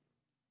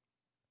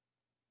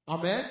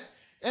 Amen.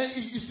 And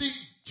you see,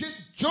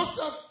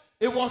 Joseph,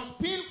 it was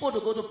painful to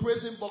go to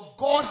prison, but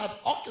God had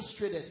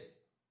orchestrated it.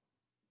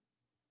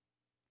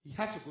 He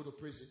had to go to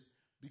prison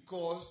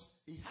because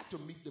he had to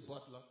meet the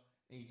butler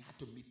and he had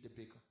to meet the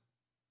baker.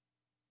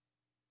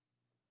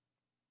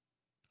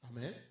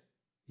 Amen.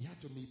 He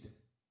had to meet them.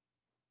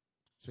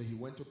 So he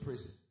went to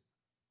prison.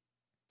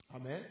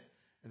 Amen.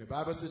 And the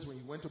Bible says when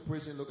he went to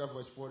prison, look at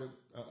verse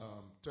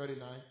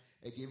 39,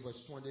 again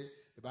verse 20.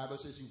 The Bible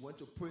says he went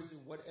to prison,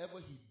 whatever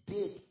he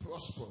did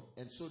prospered.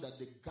 And so that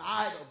the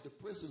guide of the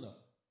prisoner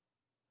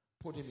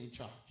put him in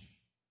charge.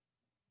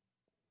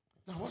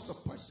 Now what's a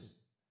person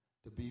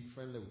to be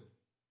friendly with?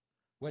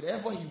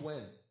 Wherever he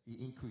went,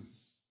 he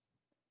increased.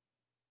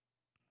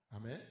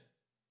 Amen.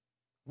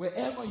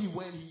 Wherever he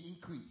went, he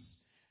increased.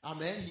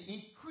 Amen. He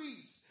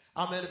increased.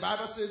 Amen. The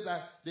Bible says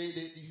that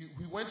he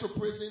went to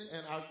prison,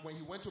 and when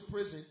he went to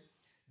prison,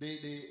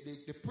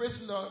 the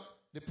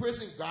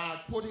prison guard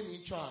put him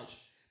in charge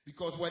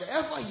because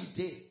whatever he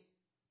did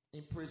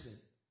in prison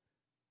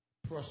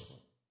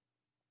prospered.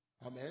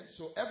 Amen.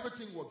 So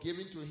everything was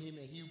given to him,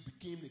 and he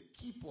became the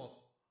keeper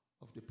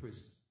of the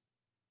prison.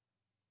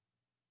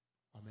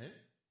 Amen.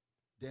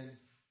 Then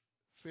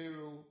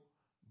Pharaoh,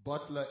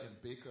 butler,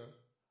 and baker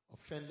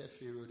offended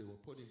Pharaoh. They were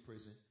put in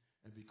prison,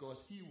 and because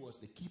he was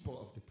the keeper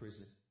of the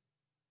prison,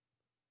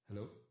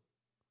 hello?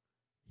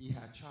 He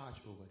had charge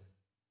over them.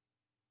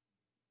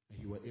 And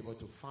he was able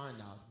to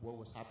find out what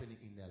was happening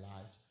in their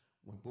lives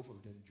when both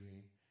of them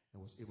dreamed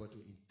and was able to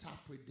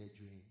interpret their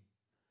dream.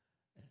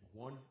 And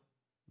one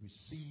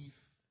received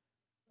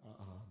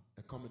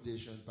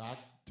accommodation back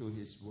to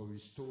his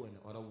restored, and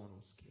the other one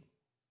was killed.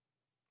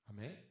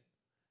 Amen?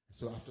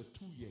 So after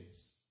 2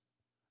 years,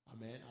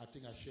 amen, I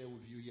think I shared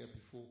with you here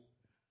before,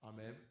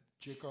 amen,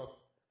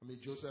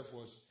 Joseph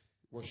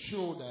was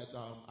sure that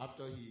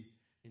after he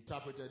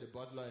interpreted the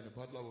butler and the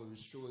butler was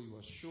restored, he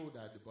was sure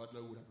that the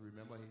butler would have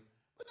remembered him.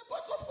 But the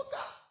butler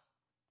forgot.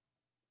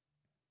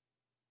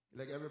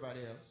 Like everybody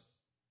else.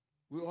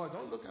 We all,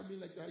 don't look at me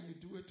like that, you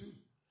do it too.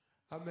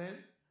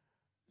 Amen.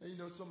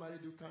 And somebody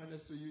do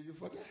kindness to you, you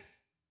forget.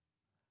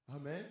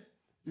 Amen.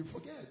 You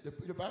forget.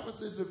 The Bible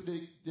says the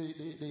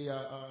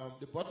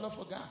butler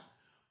forgot.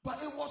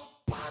 But it was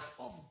part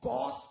of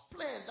God's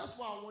plan. That's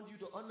why I want you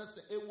to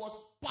understand. It was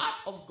part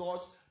of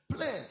God's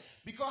plan.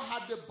 Because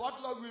had the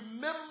butler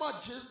remembered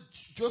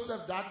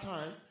Joseph that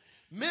time,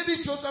 maybe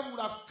Joseph would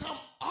have come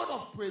out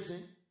of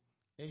prison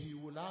and he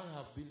would not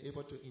have been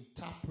able to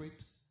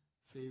interpret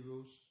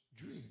Pharaoh's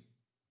dream.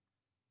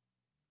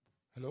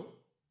 Hello?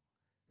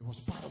 It was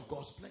part of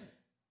God's plan.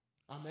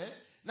 Amen.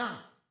 Now,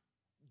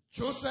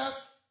 Joseph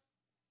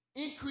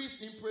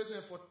increased in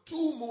prison. For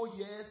 2 more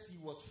years, he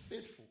was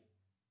faithful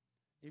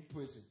in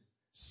prison,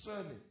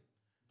 serving.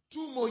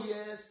 2 more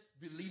years,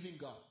 believing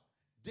God.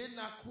 Did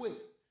not quit.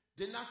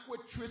 Did not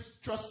quit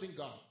trusting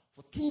God.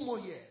 For 2 more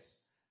years.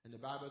 And the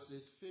Bible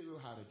says Pharaoh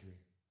had a dream.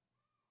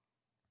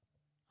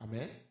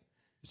 Amen.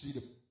 You see,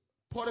 the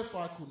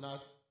Potiphar could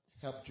not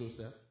help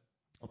Joseph.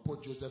 or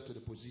put Joseph to the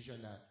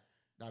position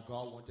that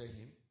God wanted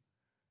him.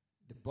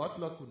 The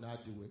butler could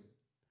not do it.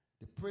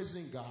 The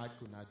prison guard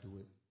could not do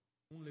it.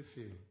 Only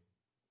Pharaoh.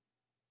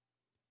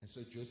 And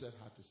so Joseph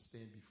had to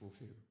stand before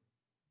Pharaoh.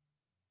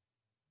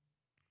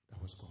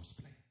 That was God's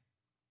plan.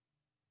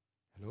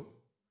 Hello?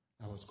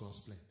 That was God's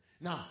plan.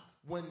 Now,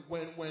 when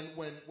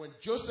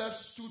Joseph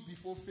stood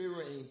before Pharaoh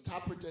and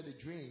interpreted the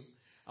dream,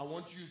 I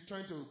want you to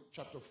turn to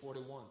chapter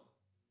 41.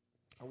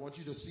 I want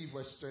you to see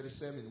verse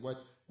 37,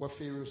 what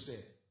Pharaoh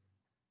said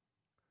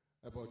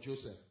about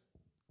Joseph.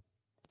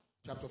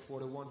 Chapter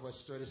 41,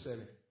 verse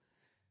 37.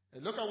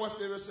 And look at what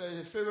Pharaoh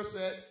said. Pharaoh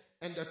said,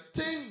 and the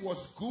thing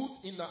was good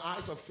in the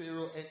eyes of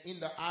Pharaoh and in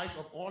the eyes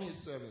of all his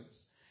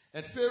servants.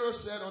 And Pharaoh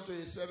said unto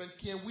his servant,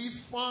 can we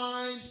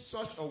find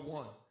such a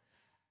one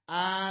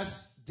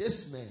as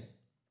this man,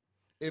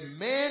 a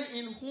man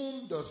in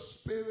whom the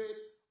Spirit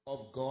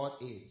of God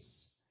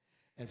is?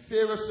 And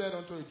Pharaoh said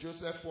unto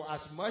Joseph, for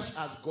as much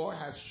as God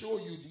has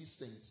shown you these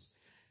things,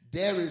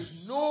 there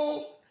is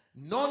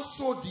none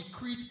so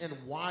decreed and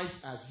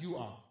wise as you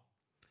are.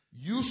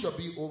 You shall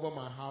be over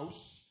my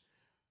house.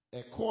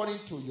 According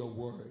to your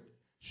word,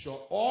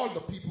 shall all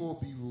the people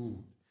be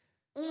ruled.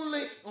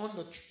 Only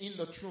in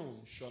the throne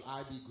shall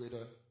I be greater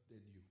than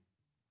you.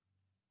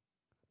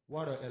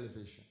 What an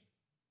elevation.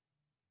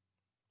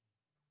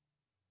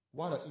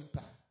 What an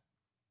impact.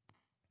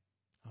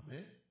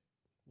 Amen.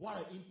 What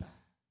an impact.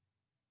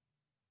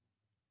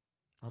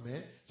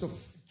 Amen. So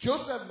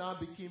Joseph now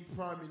became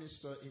prime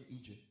minister in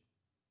Egypt.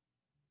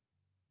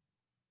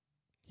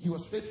 He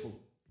was faithful.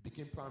 He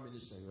became prime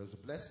minister. It was a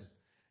blessing.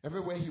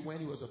 Everywhere he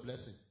went, he was a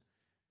blessing.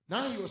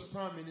 Now he was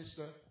prime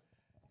minister,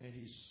 and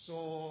he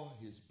saw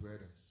his brothers.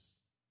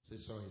 Say,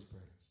 saw his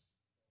brothers.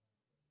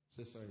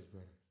 Say, saw his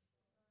brothers.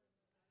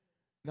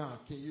 Now,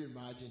 can you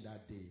imagine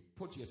that day?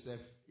 Put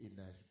yourself in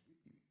that.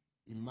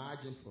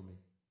 Imagine for me.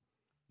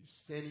 You're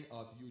standing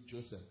up, you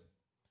Joseph.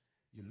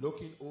 You're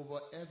looking over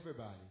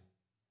everybody,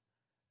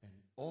 and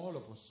all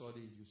of a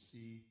sudden you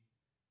see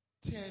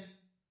 10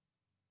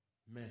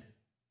 men.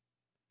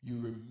 You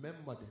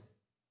remember them.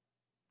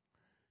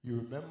 You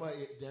remember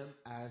them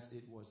as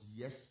it was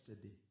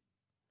yesterday.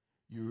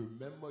 You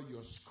remember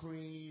your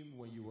scream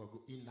when you were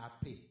in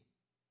that pit.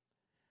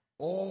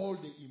 All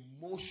the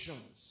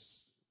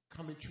emotions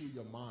coming through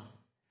your mind.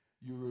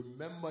 You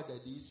remember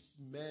that these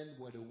men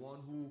were the one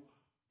who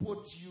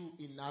put you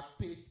in that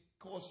pit,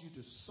 caused you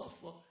to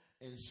suffer,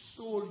 and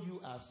sold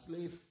you as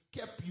slave,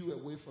 kept you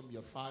away from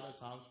your father's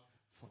house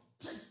for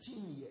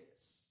 13 years.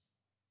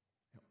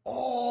 And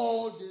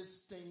all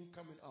this thing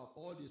coming up,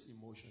 all these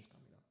emotions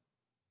coming up.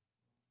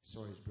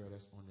 Saw his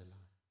brothers on the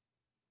line.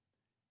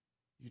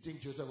 You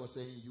think Joseph was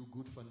saying, you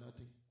good for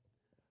nothing?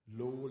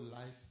 Low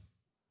life?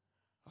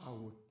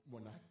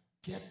 When I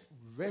get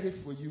ready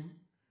for you,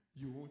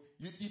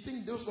 you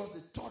think those were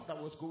the thought that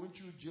was going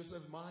through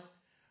Joseph's mind?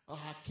 I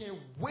can't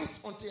wait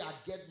until I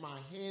get my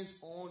hands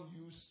on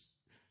you,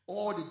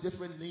 all the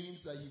different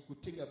names that he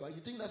could think about.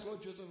 You think that's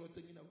what Joseph was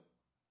thinking of?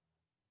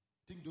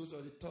 You think those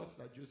are the thoughts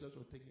that Joseph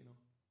was thinking of?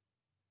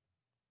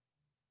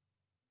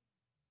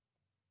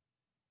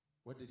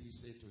 What did he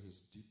say to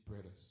his deep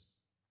brothers?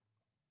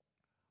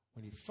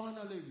 When he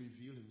finally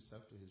revealed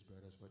himself to his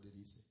brothers, what did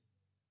he say?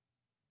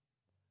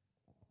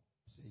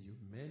 He said, you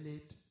meant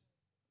it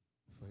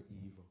for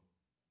evil,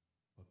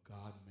 but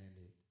God meant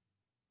it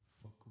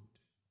for good.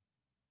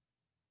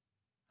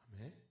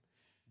 Amen.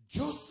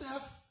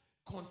 Joseph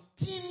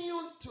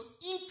continued to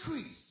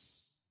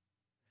increase,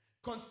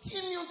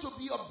 continued to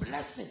be a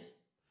blessing,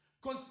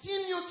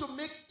 continued to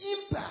make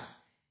impact,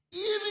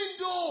 even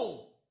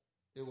though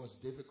it was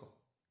difficult.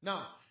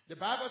 Now, the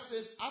Bible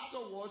says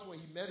afterwards, when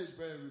he met his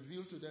brother and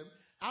revealed to them,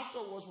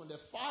 afterwards when the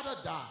father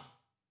died,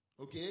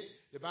 okay,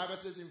 the Bible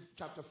says in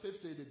chapter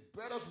 50, the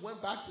brothers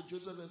went back to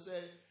Joseph and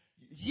said,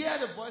 hear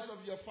the voice of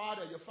your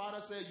father. Your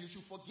father said, you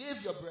should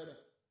forgive your brother.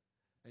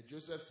 And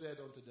Joseph said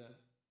unto them,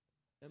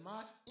 am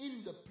I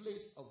in the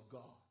place of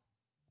God?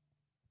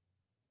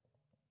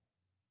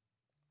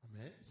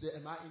 Amen. Say,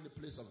 am I in the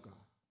place of God?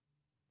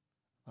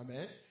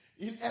 Amen.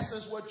 In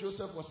essence, what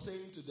Joseph was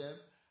saying to them,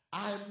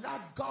 I am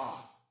not God.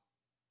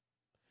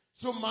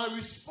 So my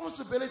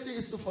responsibility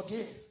is to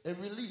forgive and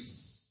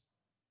release,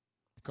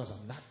 because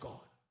I'm not God.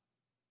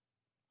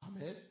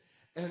 Amen.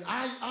 And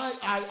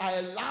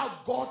I allow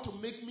God to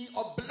make me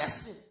a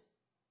blessing,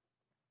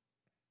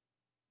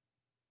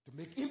 to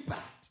make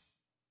impact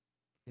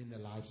in the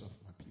lives of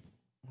my people,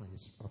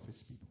 of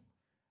his people.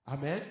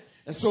 Amen.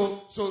 And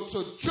so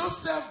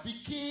Joseph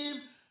became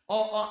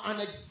an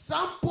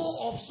example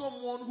of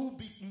someone who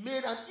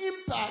made an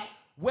impact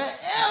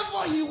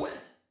wherever he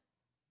went.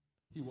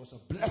 He was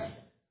a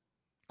blessing.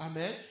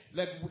 Amen.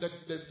 Like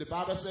the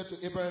Bible said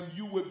to Abraham,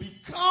 you will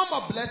become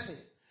a blessing.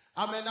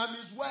 Amen. That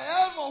means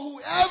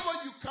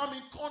whoever you come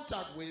in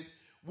contact with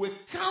will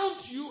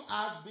count you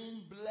as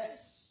being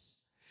blessed.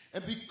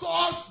 And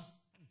because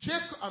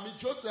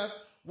Joseph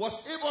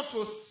was able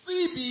to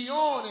see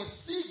beyond and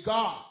see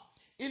God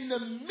in the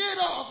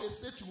middle of a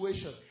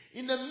situation,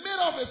 in the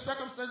middle of his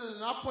circumstances and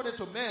not put it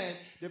to man,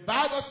 the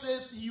Bible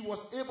says he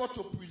was able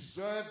to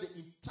preserve the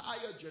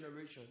entire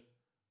generation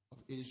of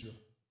Israel.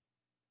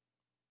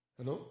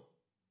 Hello?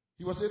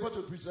 He was able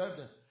to preserve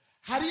them.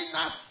 Had he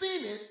not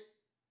seen it,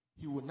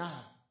 he would not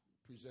have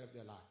preserved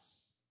their lives.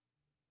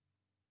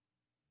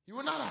 He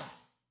would not have.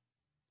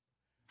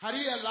 Had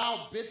he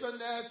allowed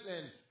bitterness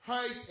and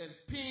hurt and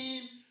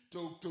pain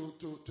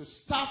to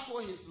stifle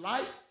his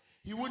life,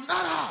 he would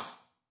not have.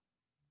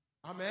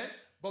 Amen.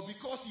 But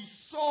because he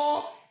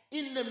saw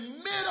in the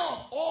middle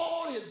of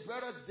all his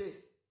brothers' day,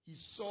 he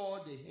saw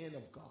the hand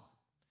of God.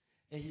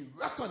 And he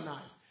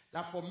recognized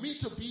that for me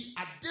to be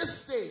at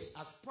this stage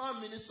as prime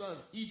minister of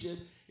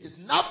Egypt is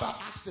not by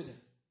accident.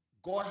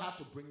 God had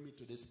to bring me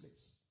to this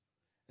place.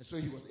 And so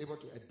he was able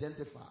to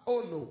identify,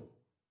 oh no,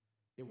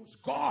 it was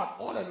God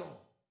all along.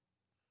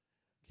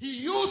 He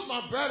used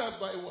my brothers,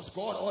 but it was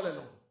God all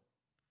along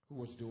who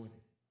was doing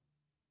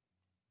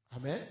it.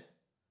 Amen?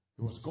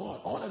 It was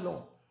God all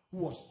along who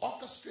was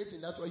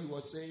orchestrating. That's why he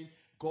was saying,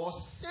 God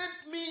sent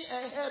me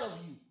ahead of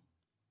you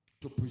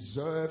to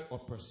preserve a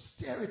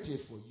posterity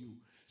for you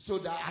so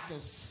that I can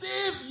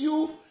save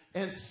you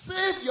and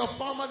save your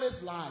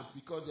family's lives,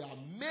 because there are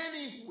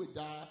many who will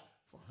die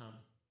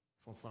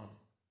from famine.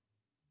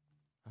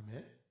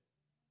 Amen?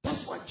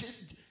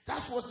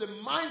 That was the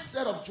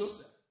mindset of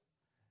Joseph.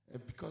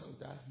 And because of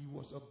that, he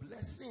was a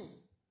blessing.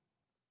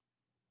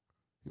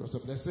 He was a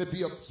blessing.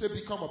 Say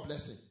become a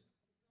blessing.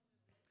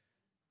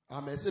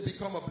 Amen. Say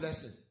become a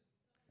blessing.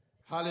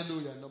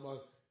 Hallelujah.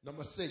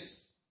 Number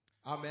 6.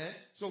 Amen.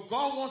 So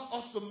God wants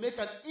us to make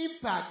an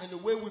impact, and the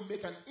way we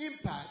make an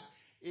impact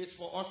is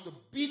for us to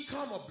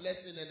become a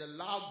blessing and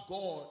allow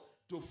God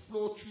to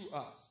flow through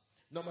us.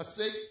 Number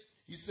 6,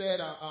 he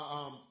said,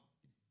 God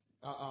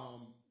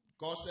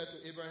said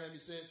to Abraham, he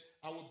said,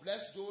 I will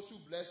bless those who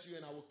bless you,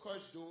 and I will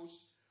curse those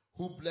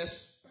who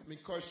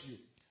curse you.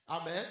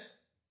 Amen.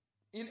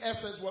 In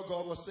essence, what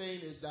God was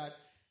saying is that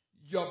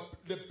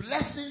the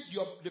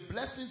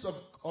blessings of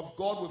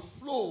God will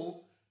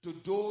flow to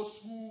those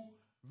who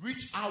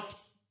reach out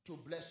to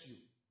bless you.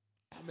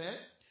 Amen.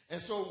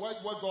 And so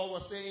what God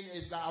was saying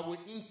is that I will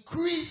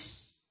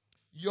increase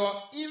your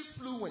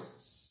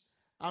influence.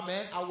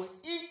 Amen. I will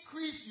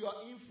increase your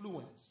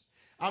influence.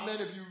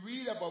 Amen. If you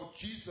read about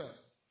Jesus,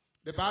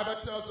 the Bible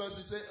tells us,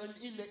 it says,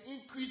 in the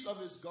increase of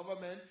his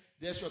government,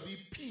 there shall be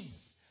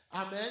peace.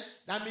 Amen.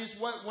 That means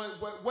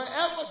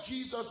wherever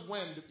Jesus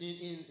went,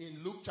 in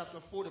Luke chapter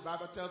 4, the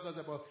Bible tells us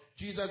about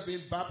Jesus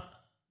being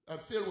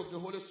filled with the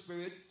Holy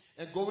Spirit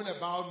and going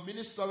about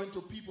ministering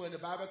to people. And the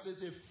Bible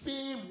says a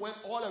fame went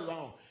all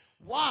around.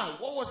 Why?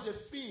 What was the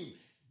theme?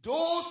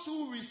 Those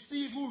who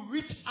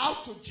reach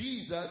out to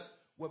Jesus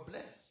were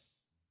blessed.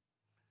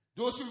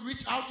 Those who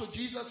reach out to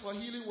Jesus for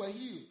healing were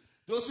healed.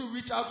 Those who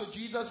reach out to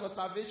Jesus for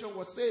salvation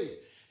were saved.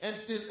 And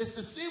it's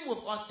the same with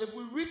us. If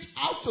we reach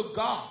out to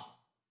God,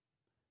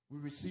 we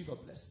receive a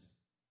blessing.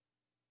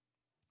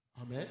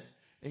 Amen.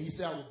 And he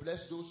said, I will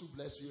bless those who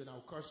bless you, and I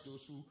will curse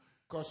those who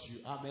curse you.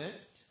 Amen.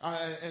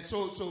 And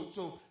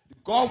so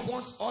God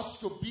wants us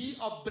to be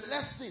a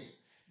blessing,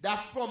 that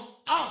from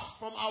us,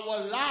 from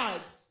our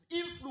lives,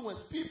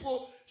 influence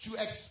people should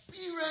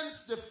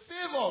experience the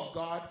favor of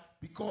God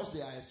because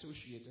they are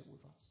associated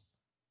with us.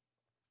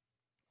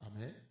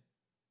 Amen.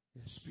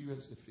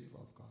 Experience the favor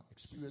of God.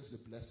 Experience the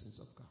blessings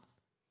of God.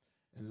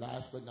 And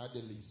last but not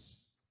the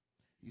least,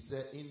 he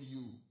said, in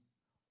you,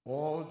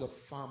 all the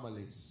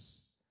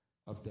families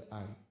of the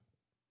earth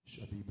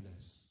shall be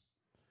blessed.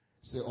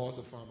 Say all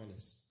the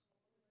families.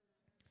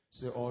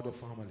 Say all the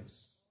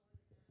families.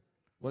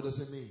 What does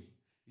it mean?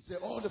 He said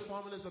all the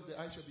families of the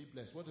earth shall be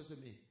blessed. What does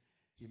it mean?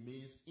 It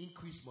means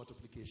increased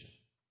multiplication.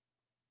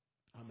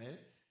 Amen.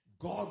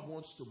 God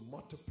wants to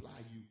multiply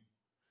you.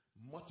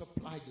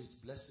 Multiply his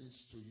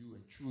blessings to you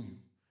and through you.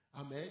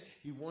 Amen.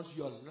 He wants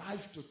your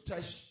life to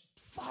touch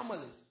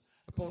families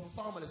upon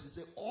families. He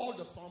said all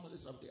the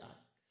families of the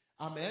earth.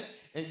 Amen.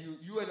 And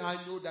you and I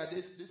know that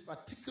this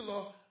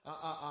particular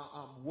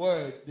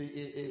word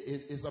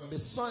is a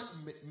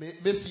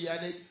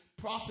messianic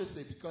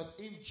prophecy, because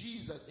in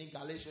Jesus, in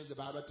Galatians, the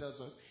Bible tells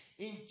us,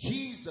 in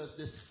Jesus,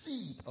 the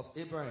seed of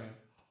Abraham,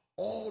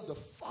 all the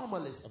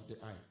families of the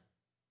earth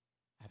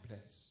are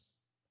blessed.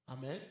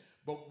 Amen.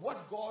 But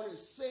what God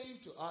is saying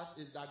to us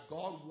is that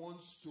God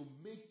wants to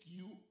make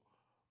you,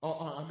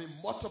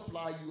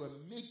 multiply you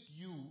and make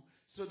you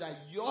so that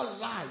your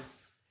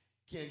life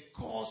can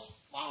cause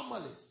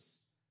families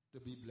to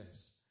be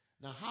blessed.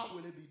 Now, how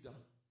will it be done?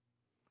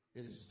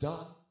 It is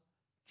done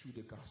through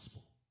the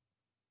gospel.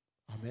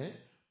 Amen.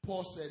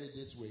 Paul said it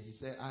this way. He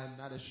said, I am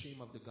not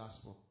ashamed of the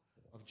gospel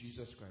of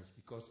Jesus Christ,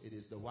 because it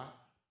is the what?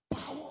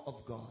 Power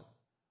of God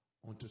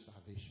unto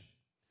salvation.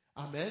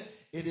 Amen.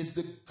 It is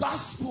the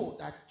gospel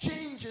that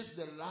changes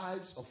the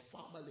lives of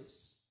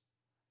families.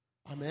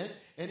 Amen.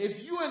 And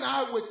if you and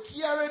I would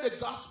carry the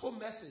gospel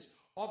message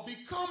or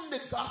become the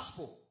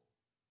gospel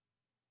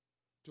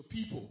to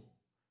people,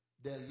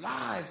 their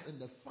lives and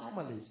their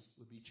families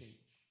will be changed.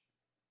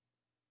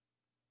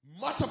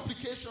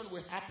 Multiplication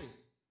will happen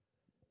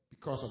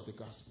because of the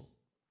gospel.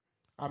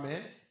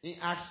 Amen. In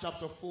Acts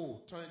chapter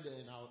 4, turn there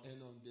and I'll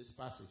end on this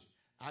passage.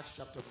 Acts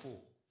chapter 4.